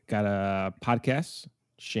a podcast,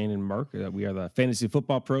 Shane and Mark. We are the Fantasy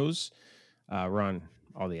Football Pros. We're on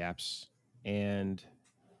all the apps. And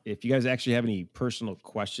if you guys actually have any personal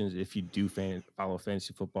questions, if you do follow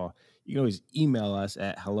fantasy football, you can always email us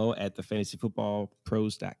at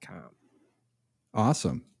hello@thefantasyfootballpros.com.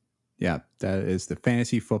 Awesome. Yeah, that is the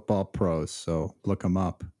Fantasy Football Pros. So look them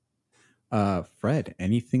up. Fred,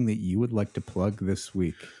 anything that you would like to plug this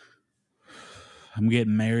week? I'm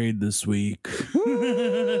getting married this week.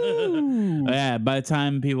 Yeah, by the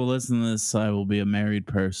time people listen to this, I will be a married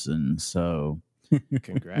person. So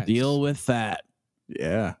congrats. Deal with that.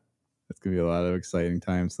 Yeah, it's going to be a lot of exciting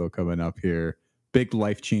times still coming up here. Big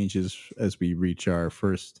life changes as we reach our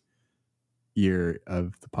first year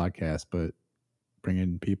of the podcast, but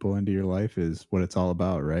bringing people into your life is what it's all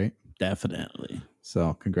about, right? Definitely.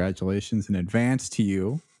 So congratulations in advance to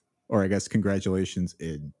you, or I guess congratulations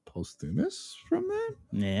in posthumous from that.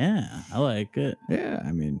 Yeah, I like it. Yeah,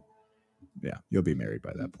 I mean, yeah, you'll be married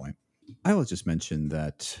by that point. I will just mention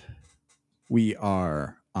that we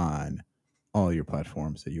are on all your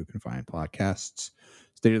platforms that you can find podcasts.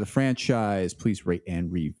 State of the Franchise, please rate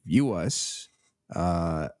and review us.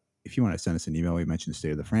 If you want to send us an email, we mentioned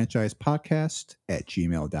State of the Franchise podcast at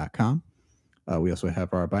gmail.com. We also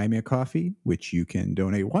have our Buy Me a Coffee, which you can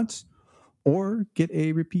donate once or get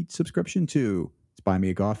a repeat subscription to. It's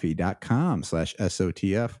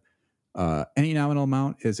buymeacoffee.com/SOTF. Any nominal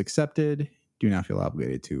amount is accepted. Do not feel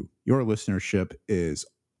obligated to. Your listenership is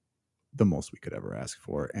the most we could ever ask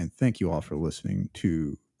for. And thank you all for listening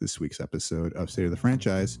to this week's episode of State of the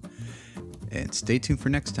Franchise. And stay tuned for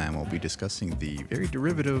next time. We'll be discussing the very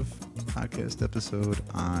derivative podcast episode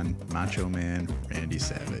on Macho Man Randy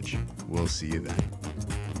Savage. We'll see you then.